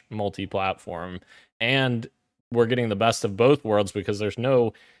publish multi-platform. And we're getting the best of both worlds, because there's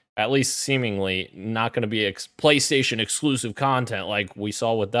no, at least seemingly, not going to be PlayStation exclusive content like we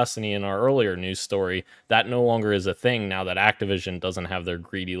saw with Destiny in our earlier news story. That no longer is a thing now that Activision doesn't have their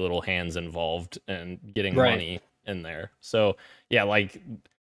greedy little hands involved and getting money in there. So yeah, like,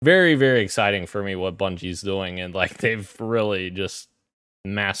 very, very exciting for me what Bungie's doing, and, like, they've really just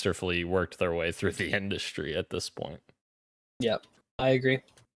masterfully worked their way through the industry at this point. Yep, I agree.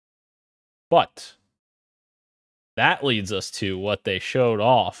 But that leads us to what they showed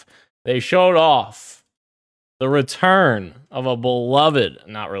off. They showed off the return of a beloved,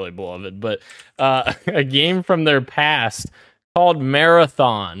 not really beloved, but a game from their past called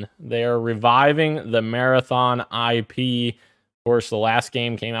Marathon. They are reviving the Marathon IP. Of course, the last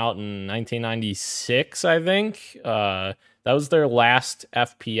game came out in 1996, I think. That was their last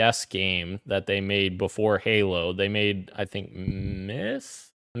FPS game that they made before Halo. They made, I think,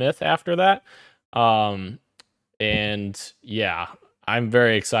 Myth after that. And yeah, I'm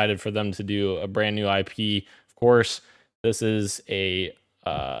very excited for them to do a brand new IP. Of course, this is a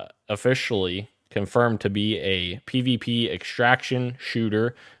officially confirmed to be a PvP extraction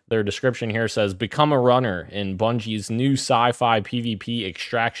shooter. Their description here says, become a runner in Bungie's new sci-fi PvP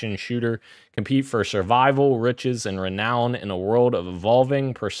extraction shooter. Compete for survival, riches, and renown in a world of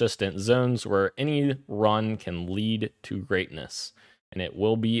evolving, persistent zones where any run can lead to greatness. And it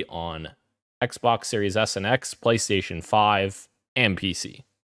will be on Xbox Series S and X, PlayStation 5, and PC.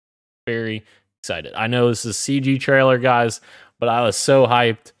 Very excited. I know this is a CG trailer, guys, but I was so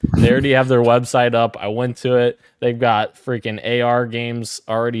hyped. They already have their website up. I went to it. They've got freaking AR games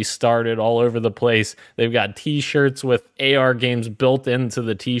already started all over the place. They've got t-shirts with AR games built into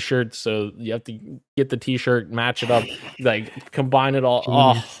the t-shirt, so you have to get the t-shirt, match it up, like, combine it all.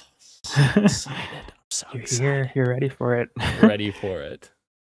 Oh, so excited. I'm so excited. You're ready for it. Ready for it.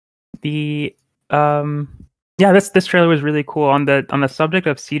 The yeah, this trailer was really cool. On the subject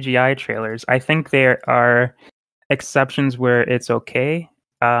of CGI trailers, I think there are exceptions where it's okay.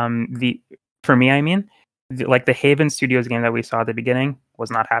 For me, I mean, like the Haven Studios game that we saw at the beginning,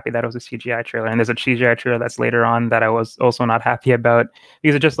 was not happy that it was a CGI trailer, and there's a CGI trailer that's later on that I was also not happy about,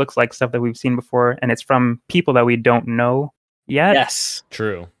 because it just looks like stuff that we've seen before, and it's from people that we don't know yet. Yes,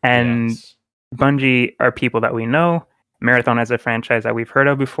 true. And yes. Bungie are people that we know. Marathon is a franchise that we've heard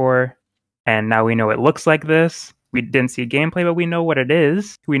of before, and now we know it looks like this. We didn't see gameplay, but we know what it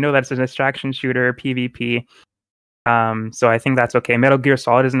is. We know that's an extraction shooter, PvP. So I think that's okay. Metal Gear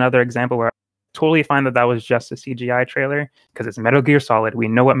Solid is another example where I totally fine that was just a CGI trailer, because it's Metal Gear Solid. We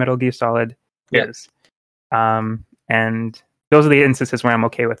know what Metal Gear Solid is. And those are the instances where I'm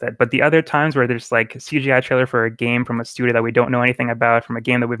okay with it. But the other times where there's like a CGI trailer for a game from a studio that we don't know anything about, from a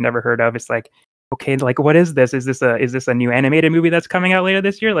game that we've never heard of, it's like, okay, like, what is this? Is this a new animated movie that's coming out later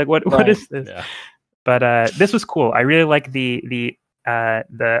this year? Like, what is this? But this was cool. I really like the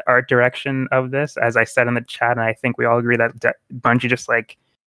art direction of this. As I said in the chat, and I think we all agree that Bungie just like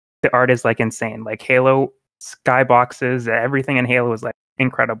the art is like insane. Like Halo skyboxes, everything in Halo is like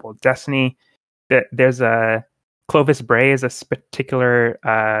incredible. Destiny, there's a Clovis Bray is a particular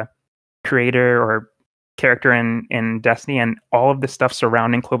creator or character in Destiny, and all of the stuff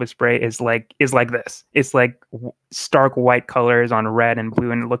surrounding Clovis Bray is like this. It's like stark white colors on red and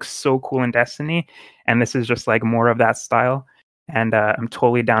blue, and it looks so cool in Destiny. And this is just like more of that style. And I'm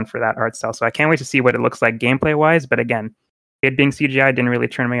totally down for that art style. So I can't wait to see what it looks like gameplay wise. But again, it being CGI didn't really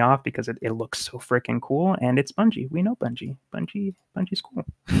turn me off because it looks so freaking cool. And it's Bungie. We know Bungie. Bungie's cool.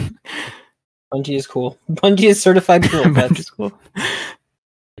 Bungie is cool. Bungie is certified cool. Bungie's cool.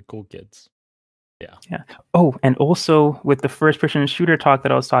 The cool kids. Yeah. Oh, and also with the first-person shooter talk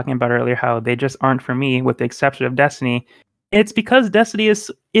that I was talking about earlier, how they just aren't for me, with the exception of Destiny. It's because Destiny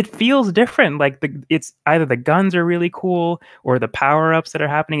it feels different. Like it's either the guns are really cool or the power-ups that are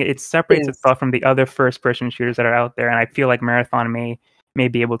happening. It separates itself from the other first-person shooters that are out there, and I feel like Marathon may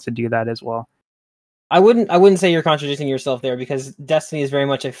be able to do that as well. I wouldn't say you're contradicting yourself there, because Destiny is very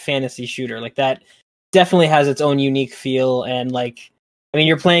much a fantasy shooter. Like that definitely has its own unique feel, and like, I mean,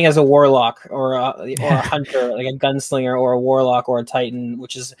 you're playing as a warlock or a hunter, like a gunslinger or a warlock or a titan,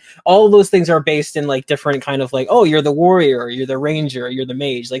 which is all of those things are based in like different kind of like, oh, you're the warrior, or you're the ranger, or you're the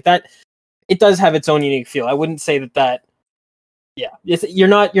mage, like that. It does have its own unique feel. I wouldn't say that. Yeah, you're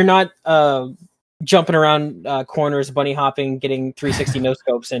not jumping around corners, bunny hopping, getting 360 no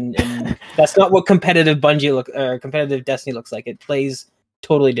scopes, and that's not what competitive competitive Destiny looks like. It plays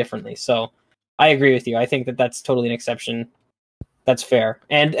totally differently. So I agree with you. I think that's totally an exception. That's fair.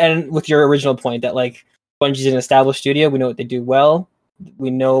 And with your original point that like Bungie's an established studio, we know what they do well. We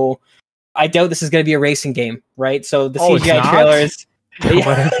know. I doubt this is going to be a racing game, right? So the CGI trailer is.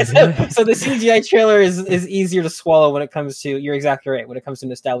 So the CGI trailer is easier to swallow when it comes to. You're exactly right. When it comes to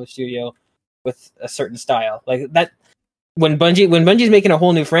an established studio with a certain style like that, when Bungie's making a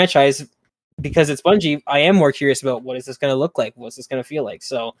whole new franchise, because it's Bungie, I am more curious about what is this going to look like, what's this going to feel like.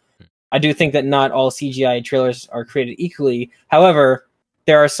 So I do think that not all CGI trailers are created equally. However,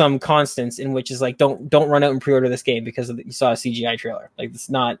 there are some constants in which is like, don't run out and pre-order this game because you saw a CGI trailer. Like,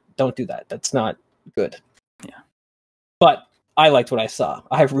 don't do that. That's not good. Yeah. But I liked what I saw.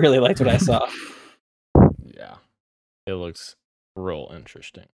 I really liked what I saw. Yeah. It looks real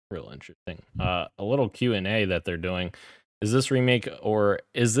interesting. A little Q&A that they're doing. Is this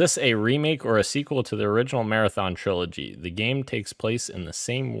a remake or a sequel to the original Marathon trilogy? The game takes place in the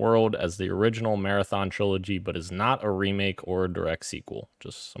same world as the original Marathon trilogy, but is not a remake or a direct sequel.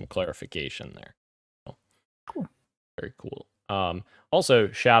 Just some clarification there. Cool. Very cool.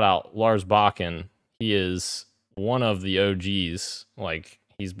 Also, shout out Lars Bakken. He is one of the OGs. Like,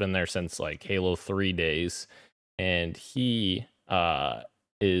 he's been there since like Halo 3 days, and he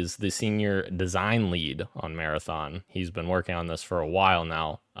is the senior design lead on Marathon. He's been working on this for a while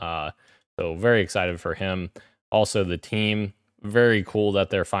now. So very excited for him. Also the team, very cool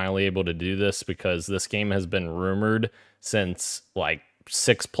that they're finally able to do this, because this game has been rumored since like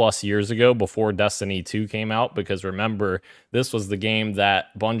 6+ years ago, before Destiny 2 came out, because remember, this was the game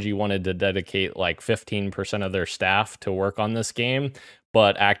that Bungie wanted to dedicate like 15% of their staff to work on this game.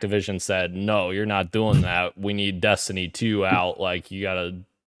 But Activision said, no, you're not doing that. We need Destiny 2 out. Like, you got to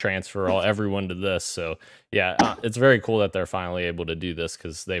transfer everyone to this. So yeah, it's very cool that they're finally able to do this,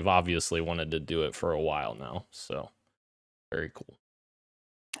 because they've obviously wanted to do it for a while now. So very cool.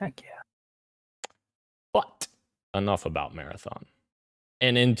 Heck yeah. But enough about Marathon,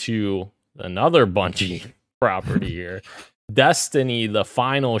 and into another Bungie property here. Destiny, the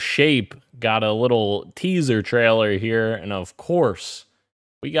final shape, got a little teaser trailer here, and of course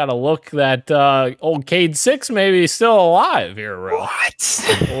we got to look that old Cade 6 maybe still alive here, bro.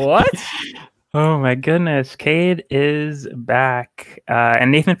 What? Oh my goodness, Cade is back,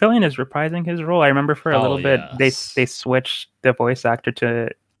 and Nathan Fillion is reprising his role. I remember for a little bit they switched the voice actor to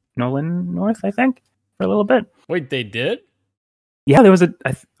Nolan North, I think, for a little bit. Wait, they did? Yeah, there was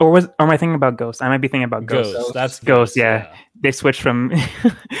or am I thinking about Ghost? I might be thinking about Ghost. That's Ghost. Yeah, they switched from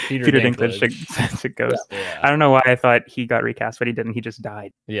Peter Dinklage to Ghost. Yeah. I don't know why I thought he got recast, but he didn't. He just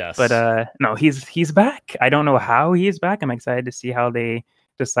died. Yes, but no, he's back. I don't know how he's back. I'm excited to see how they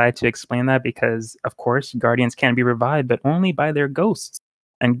decide to explain that, because of course Guardians can be revived, but only by their ghosts.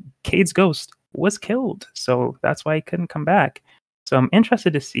 And Cade's ghost was killed, so that's why he couldn't come back. So I'm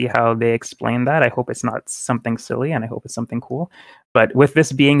interested to see how they explain that. I hope it's not something silly, and I hope it's something cool. But with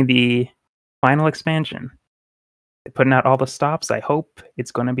this being the final expansion, putting out all the stops, I hope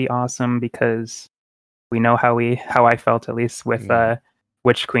it's going to be awesome, because we know how I felt, at least with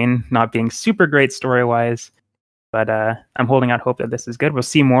Witch Queen not being super great story wise. But I'm holding out hope that this is good. We'll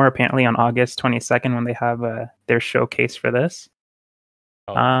see more apparently on August 22nd when they have their showcase for this.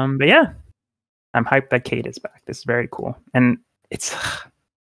 Oh. But yeah, I'm hyped that Kate is back. This is very cool. And it's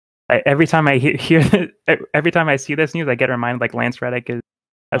every time I every time I see this news, I get reminded like Lance Reddick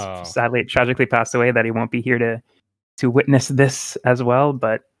has sadly tragically passed away, that he won't be here to witness this as well.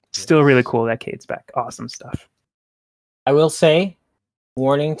 But still really cool that Kate's back. Awesome stuff. I will say,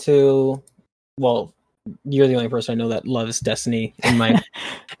 warning to, well, you're the only person I know that loves Destiny in my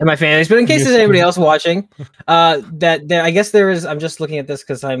fan base, but in case there's anybody else watching, that I guess there is. I'm just looking at this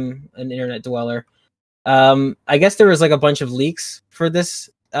because I'm an internet dweller. I guess there was like a bunch of leaks for this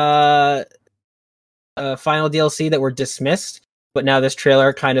final DLC that were dismissed, but now this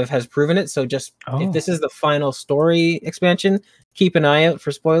trailer kind of has proven it. So just if this is the final story expansion, keep an eye out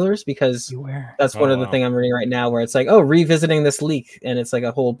for spoilers, because that's one of the things I'm reading right now where it's like, revisiting this leak, and it's like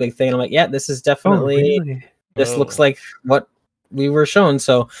a whole big thing. And I'm like, yeah, this is definitely really? This looks like what we were shown.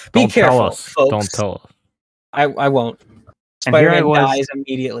 So be careful, folks. Don't tell us. I won't. Spider-Man dies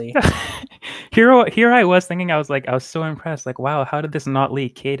immediately. Here I was thinking, I was so impressed. Like, wow, how did this not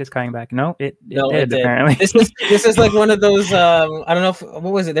leak? Kate is coming back. No, it did. Apparently, this is like one of those. I don't know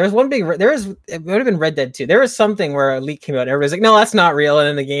what was it. There was one big. It would have been Red Dead 2. There was something where a leak came out. And everybody's like, no, that's not real.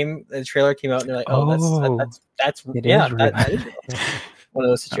 And then the trailer came out, and they're like, that's real. That is real. One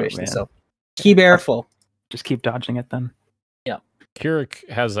of those situations. So keep careful. Just keep dodging it then. Yeah. Keurig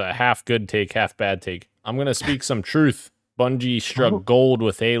has a half good take, half bad take. I'm gonna speak some truth. Bungie struck gold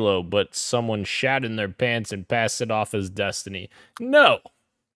with Halo, but someone shat in their pants and passed it off as Destiny. No!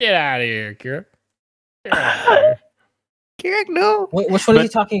 Get out of here, Keurig. Get out of here. Keurig, no! Wait, which one is he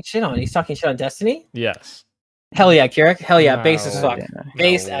talking shit on? He's talking shit on Destiny? Yes. Hell yeah, Keurig. Hell yeah, base as fuck.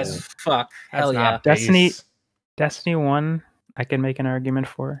 Base as fuck. Hell yeah. Destiny 1, I can make an argument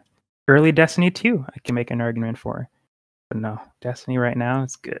for. Early Destiny 2, I can make an argument for. But no, Destiny right now,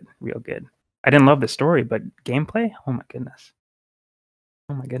 it's good. Real good. I didn't love the story, but gameplay? Oh my goodness.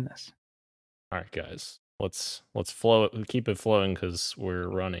 Oh my goodness. All right, guys. Let's flow it, keep it flowing because we're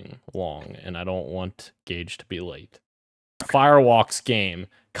running long and I don't want Gage to be late. Firewalk's game.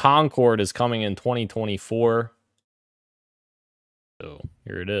 Concord is coming in 2024. So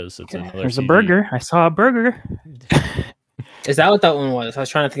here it is. It's another There's a CD. burger. I saw a burger. Is that what that one was? I was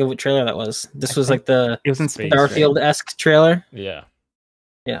trying to think of what trailer that was. This was like it was in space, Starfield-esque trailer. Yeah.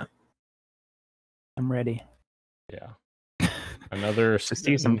 Yeah. I'm ready. Yeah. Another just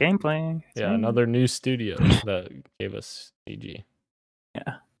do some gameplay. Yeah, another new studio that gave us CG.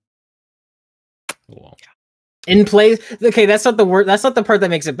 Yeah. Well. In place. Okay, that's not the word. That's not the part that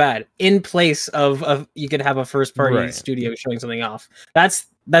makes it bad. In place of you could have a first party studio showing something off. That's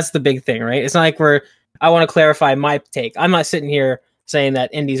the big thing, right? It's not like I want to clarify my take. I'm not sitting here saying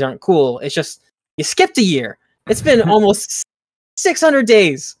that indies aren't cool. It's just you skipped a year. It's been almost 600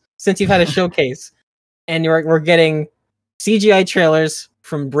 days since you've had a showcase. And we're getting CGI trailers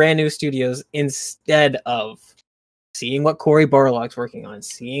from brand new studios instead of seeing what Cory Barlog's working on,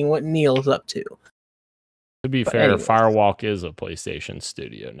 seeing what Neil's up to. To be fair, anyways, Firewalk is a PlayStation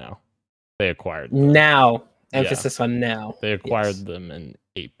studio now. They acquired them. Now. Emphasis on now. They acquired them in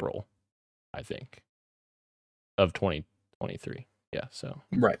April, I think, of 2023. Yeah, so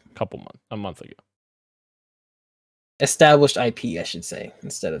a month ago. Established IP, I should say,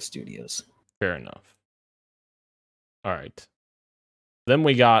 instead of studios. Fair enough. All right. Then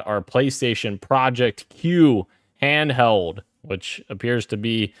we got our PlayStation Project Q handheld, which appears to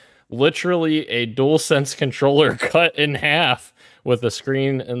be literally a DualSense controller cut in half with a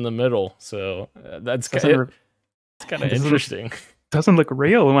screen in the middle. So that's kind of interesting. Doesn't look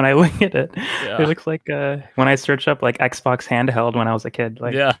real when I look at it. Yeah. It looks like when I search up like Xbox handheld when I was a kid.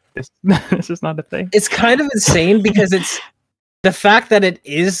 Like, this is not a thing. It's kind of insane because it's the fact that it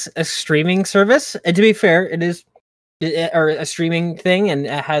is a streaming service, and to be fair, it is or a streaming thing, and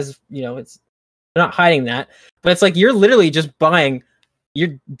it has, it's they're not hiding that, but it's like you're literally just buying.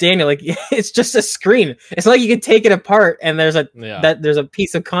 You're Daniel, like it's just a screen. It's not like you can take it apart and there's a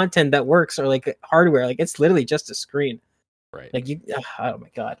piece of content that works, or like hardware. Like it's literally just a screen. Right. Like oh my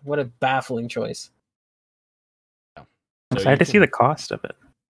god, what a baffling choice. I'm excited to see the cost of it.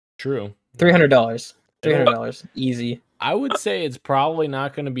 True. $300. $300 easy. I would say it's probably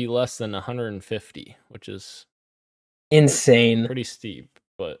not going to be less than 150, which is insane. Pretty steep,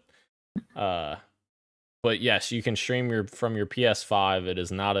 but yes, you can stream from your PS5. It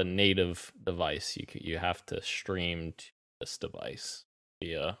is not a native device. You have to stream to this device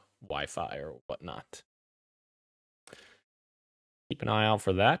via Wi-Fi or whatnot. Keep an eye out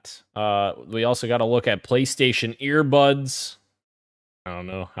for that. We also got to look at PlayStation earbuds. I don't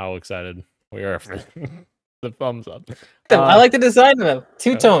know how excited we are for the thumbs up. I like the design of them.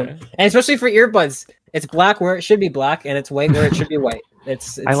 Two-tone. Okay. And especially for earbuds. It's black where it should be black, and it's white where it should be white.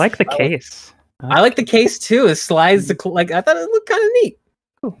 I like the case. I like the case too. It slides the like. I thought it looked kind of neat.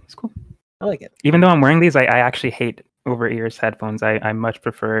 Cool. It's cool. I like it. Even though I'm wearing these, I actually hate over-ears headphones. I much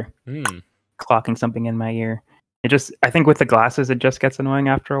prefer clocking something in my ear. I think with the glasses, it just gets annoying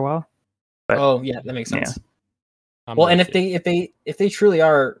after a while. But, oh yeah, that makes sense. Yeah. Well, and if they truly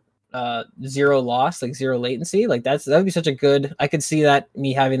are zero loss, like zero latency, like that would be such a good. I could see that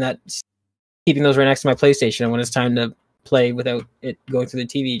me having that, keeping those right next to my PlayStation, and when it's time to play without it going through the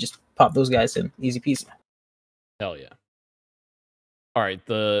TV, just pop those guys in, easy peasy. Hell yeah. All right,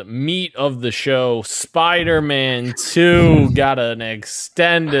 the meat of the show, Spider-Man 2 got an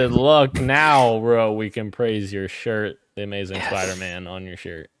extended look. Now, bro, we can praise your shirt, the Amazing Spider-Man on your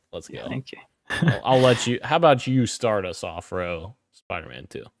shirt. Let's go. Thank you. I'll let you. How about you start us off, Ro? Spider-Man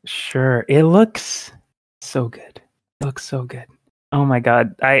 2. Sure. It looks so good. It looks so good. Oh my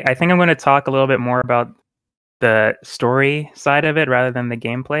god. I think I'm going to talk a little bit more about the story side of it rather than the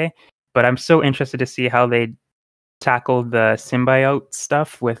gameplay. But I'm so interested to see how they tackled the symbiote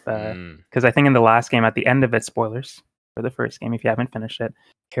stuff with because I think in the last game, at the end of it, spoilers for the first game if you haven't finished it,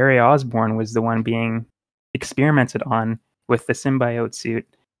 Harry Osborn was the one being experimented on with the symbiote suit.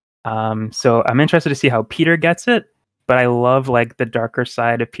 So I'm interested to see how Peter gets it, but I love like the darker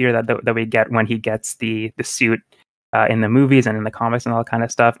side of Peter that we get when he gets the suit in the movies and in the comics and all that kind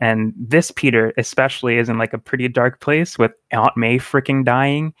of stuff. And this Peter especially is in like a pretty dark place with Aunt May freaking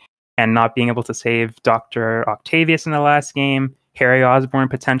dying and not being able to save Dr. Octavius in the last game, Harry Osborn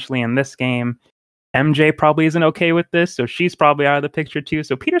potentially in this game. MJ probably isn't okay with this, so she's probably out of the picture too.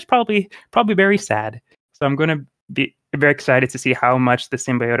 So Peter's probably very sad. So I'm going to be very excited to see how much the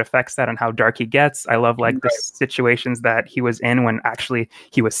symbiote affects that and how dark he gets. I love like the situations that he was in when actually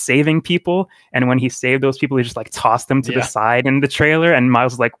he was saving people, and when he saved those people, he just like tossed them to the side in the trailer, and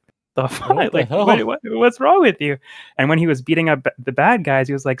Miles was like, the fuck? Like, what's wrong with you? And when he was beating up the bad guys,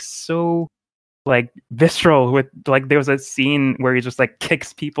 he was like so like visceral with like there was a scene where he just like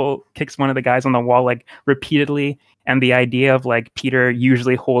kicks one of the guys on the wall like repeatedly, and the idea of like Peter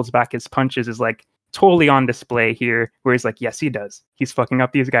usually holds back his punches is like totally on display here, where he's like, yes, he does. He's fucking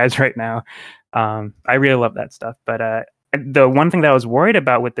up these guys right now. I really love that stuff. But the one thing that I was worried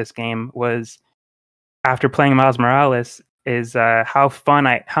about with this game was after playing Miles Morales is how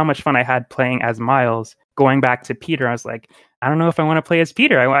much fun I had playing as Miles. Going back to Peter, I was like, I don't know if I want to play as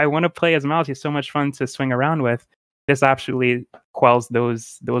Peter. I want to play as Miles. He's so much fun to swing around with. This absolutely quells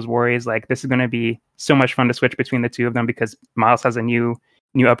those worries. Like, this is going to be so much fun to switch between the two of them because Miles has a new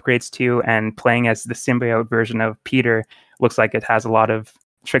upgrades too, and playing as the symbiote version of Peter looks like it has a lot of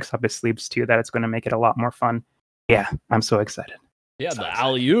tricks up his sleeves too, that it's going to make it a lot more fun. Yeah, I'm so excited. Yeah, the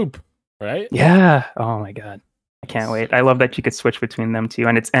alley-oop, right? Yeah. Oh my god. I can't wait. I love that you could switch between them too,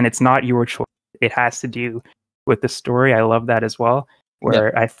 and it's not your choice. It has to do with the story. I love that as well.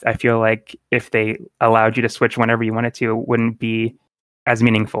 Where I feel like if they allowed you to switch whenever you wanted to, it wouldn't be as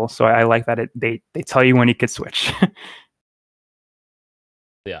meaningful. So I like that they tell you when you could switch.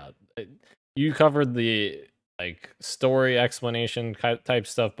 Yeah, you covered the like story explanation type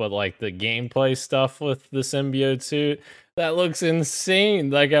stuff, but like the gameplay stuff with the symbiote suit, that looks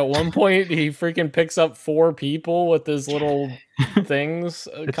insane. Like at one point he freaking picks up 4 people with his little things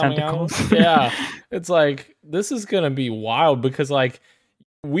coming tentacles. out. Yeah, it's like this is gonna be wild because like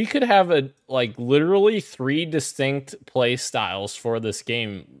we could have literally 3 distinct play styles for this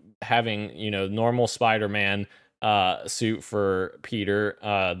game, having normal Spider-Man suit for Peter,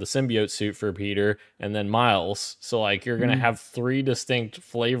 the symbiote suit for Peter, and then Miles. So like you're gonna have 3 distinct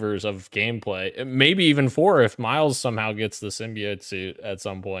flavors of gameplay, maybe even 4 if Miles somehow gets the symbiote suit at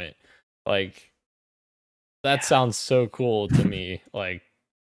some point. Like that sounds so cool to me. Like,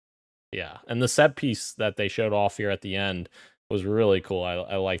 yeah, and the set piece that they showed off here at the end was really cool.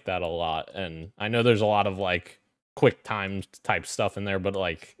 I like that a lot, and I know there's a lot of like quick time type stuff in there, but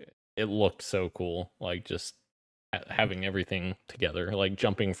like it looked so cool. Like just having everything together, like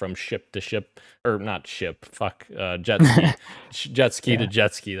jumping from ship to ship, or not ship, jet ski, jet ski to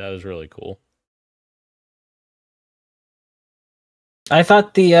jet ski. That was really cool. I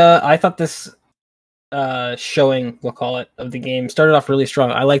thought this showing, we'll call it, of the game started off really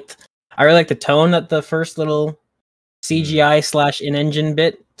strong. I really liked the tone that the first little CGI / in-engine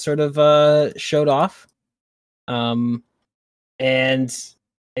bit sort of showed off. And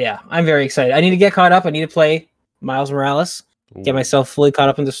yeah, I'm very excited. I need to get caught up. I need to play Miles Morales, get myself fully caught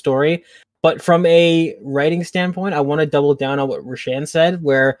up in the story. But from a writing standpoint, I want to double down on what Rashan said,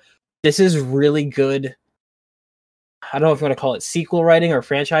 where this is really good I don't know if you want to call it sequel writing or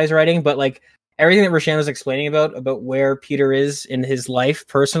franchise writing, but like everything that Roshan was explaining about where Peter is in his life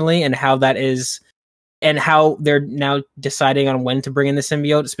personally and how that is, and how they're now deciding on when to bring in the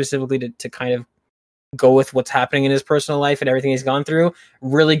symbiote specifically to kind of go with what's happening in his personal life and everything he's gone through.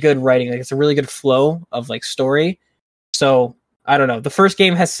 Really good writing. Like it's a really good flow of like story. So I don't know. The first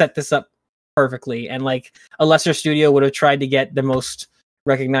game has set this up perfectly, and like a lesser studio would have tried to get the most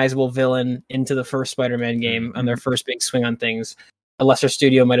recognizable villain into the first Spider-Man game on their first big swing on things. A lesser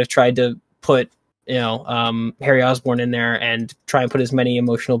studio might have tried to put, Harry Osborn in there and try and put as many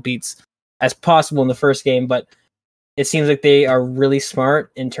emotional beats as possible in the first game, but it seems like they are really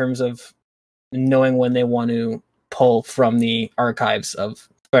smart in terms of knowing when they want to pull from the archives of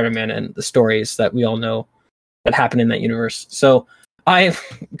Spider-Man and the stories that we all know that happen in that universe. So I'm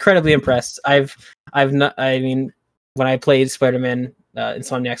incredibly impressed. When I played Spider-Man,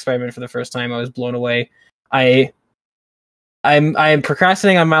 Insomniac Spider-Man for the first time, I was blown away. I'm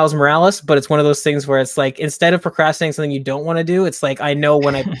procrastinating on Miles Morales, but it's one of those things where it's like, instead of procrastinating something you don't want to do, it's like, I know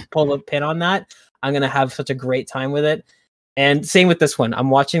when I pull a pin on that, I'm going to have such a great time with it. And same with this one. I'm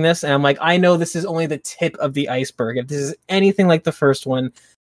watching this and I'm like, I know this is only the tip of the iceberg. If this is anything like the first one,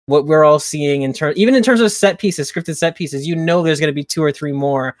 what we're all seeing even in terms of set pieces, scripted set pieces, there's going to be 2 or 3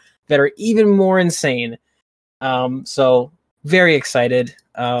 more that are even more insane. So very excited.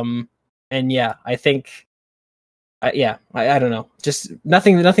 And yeah, I think, I don't know, just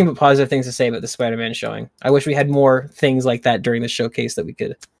nothing but positive things to say about the Spider-Man showing. I wish we had more things like that during the showcase that we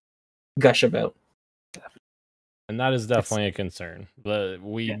could gush about. And that is definitely a concern. But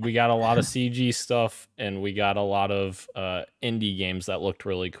we got a lot of CG stuff, and we got a lot of indie games that looked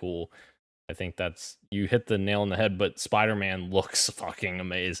really cool. I think you hit the nail on the head, but Spider-Man looks fucking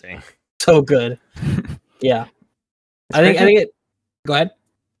amazing. So good. Yeah. I think it. Go ahead.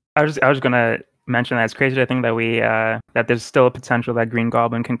 I was gonna mention that it's crazy. I think that that there's still a potential that Green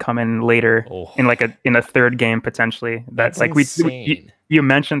Goblin can come in later in a third game potentially. That's like insane. You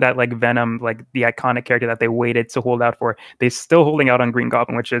mentioned that like Venom, like the iconic character that they waited to hold out for, they're still holding out on Green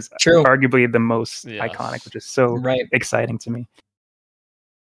Goblin, which is arguably the most iconic, which is so exciting to me.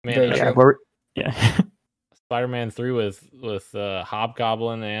 Man, Spider-Man 3 with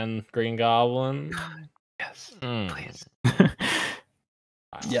Hobgoblin and Green Goblin. Yes, please.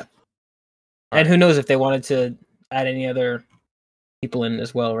 Yeah. And who knows if they wanted to add any other people in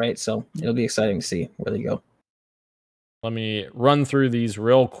as well, right? So it'll be exciting to see where they go. Let me run through these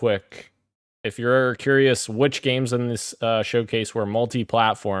real quick. If you're curious which games in this showcase were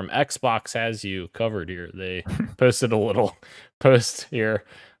multi-platform, Xbox has you covered here. They posted a little post here.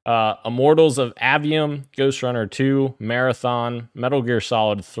 Immortals of Avium, Ghost Runner 2, Marathon, Metal Gear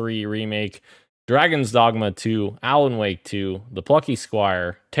Solid 3 Remake, Dragon's Dogma 2, Alan Wake 2, The Plucky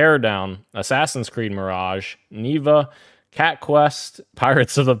Squire, Teardown, Assassin's Creed Mirage, Neva, Cat Quest,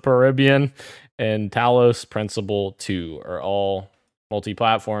 Pirates of the Caribbean, and Talos Principle 2 are all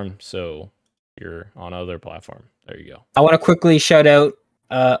multi-platform, so you're on other platform. There you go. I want to quickly shout out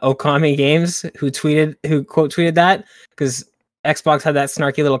Okami Games, who quote tweeted that, because Xbox had that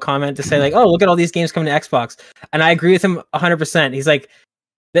snarky little comment to say like, "Oh, look at all these games coming to Xbox," and I agree with him 100%. He's like,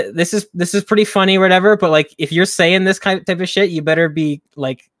 "This is pretty funny, or whatever." But like, if you're saying this type of shit, you better be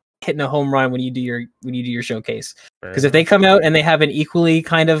like hitting a home run when you do your showcase. Because if they come out and they have an equally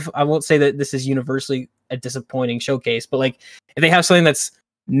kind of, I won't say that this is universally a disappointing showcase, but like if they have something that's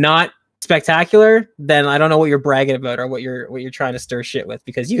not spectacular, then I don't know what you're bragging about or what you're trying to stir shit with,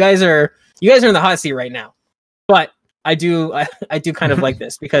 because you guys are in the hot seat right now. But I do kind of like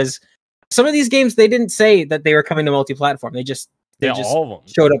this, because some of these games, they didn't say that they were coming to multi-platform. They just all of them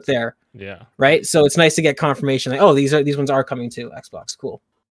showed up there. Yeah. Right. So it's nice to get confirmation like, oh, these ones are coming to Xbox. Cool.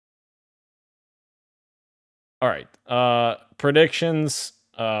 All right. Predictions.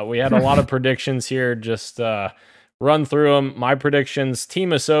 We had a lot of predictions here. Just run through them. My predictions: Team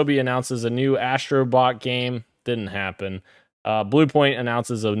Asobi announces a new Astrobot game. Didn't happen. Bluepoint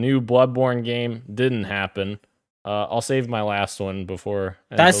announces a new Bloodborne game. Didn't happen. I'll save my last one before.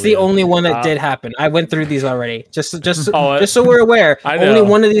 That's the only one that did happen. I went through these already. Just so we're aware. Only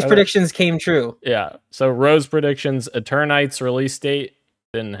one of these predictions came true. Yeah. So Rose predictions: Eternites release date.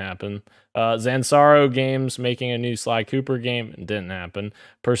 Didn't happen. Zansaro Games making a new Sly Cooper game. Didn't happen.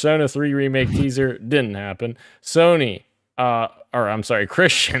 Persona 3 remake teaser. Didn't happen. Sony,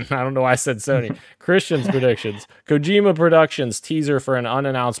 Christian. I don't know why I said Sony. Christian's predictions. Kojima Productions teaser for an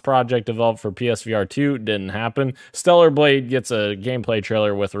unannounced project developed for PSVR 2. Didn't happen. Stellar Blade gets a gameplay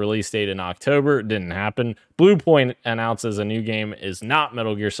trailer with release date in October. Didn't happen. Bluepoint announces a new game is not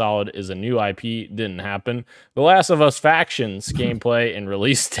Metal Gear Solid, is a new IP. Didn't happen. The Last of Us Factions gameplay and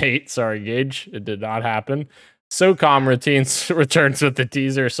release date. Sorry, Gage. It did not happen. SOCOM routines returns with the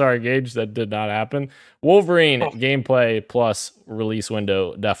teaser. Sorry, Gage, that did not happen. Wolverine gameplay plus release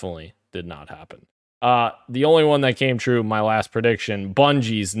window definitely did not happen. The only one that came true, my last prediction,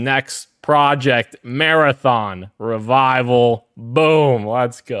 Bungie's next project, Marathon Revival. Boom,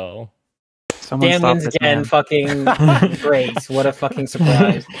 let's go. Dan wins again, fucking great. What a fucking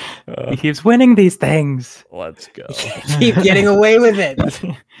surprise. He keeps winning these things. Let's go. Keep getting away with it.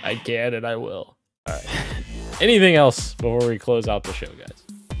 I can and I will. All right. Anything else before we close out the show, guys?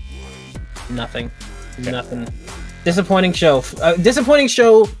 Nothing. Okay. Nothing. Disappointing show. Disappointing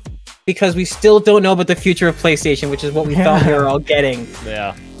show because we still don't know about the future of PlayStation, which is what we thought we were all getting.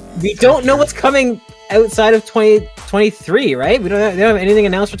 Yeah. We don't know what's coming outside of 2023, right? They don't have anything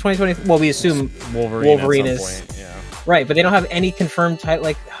announced for 2020. Well, we assume Wolverine is point, yeah. Right, but they don't have any confirmed title.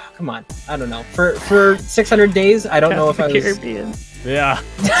 Like, come on, I don't know. For 600 days, I don't know if I was. Caribbean. Yeah.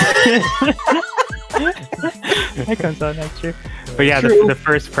 That comes out next year. But yeah, the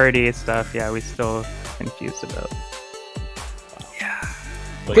first party stuff, yeah, we still confused about.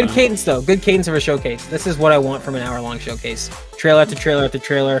 Good cadence, though. Good cadence of a showcase. This is what I want from an hour-long showcase. Trailer after trailer after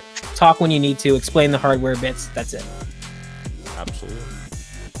trailer. Talk when you need to. Explain the hardware bits. That's it. Absolutely.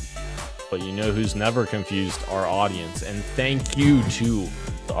 But you know who's never confused? Our audience. And thank you to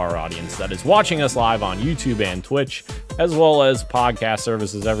our audience that is watching us live on YouTube and Twitch, as well as podcast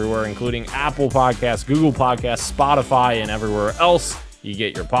services everywhere, including Apple Podcasts, Google Podcasts, Spotify, and everywhere else you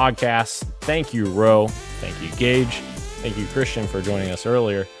get your podcasts. Thank you, Ro. Thank you, Gage. Thank you, Christian, for joining us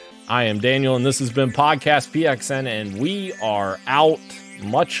earlier. I am Daniel, and this has been Podcast PXN, and we are out.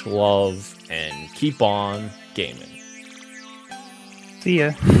 Much love, and keep on gaming. See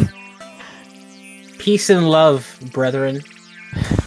ya. Peace and love, brethren.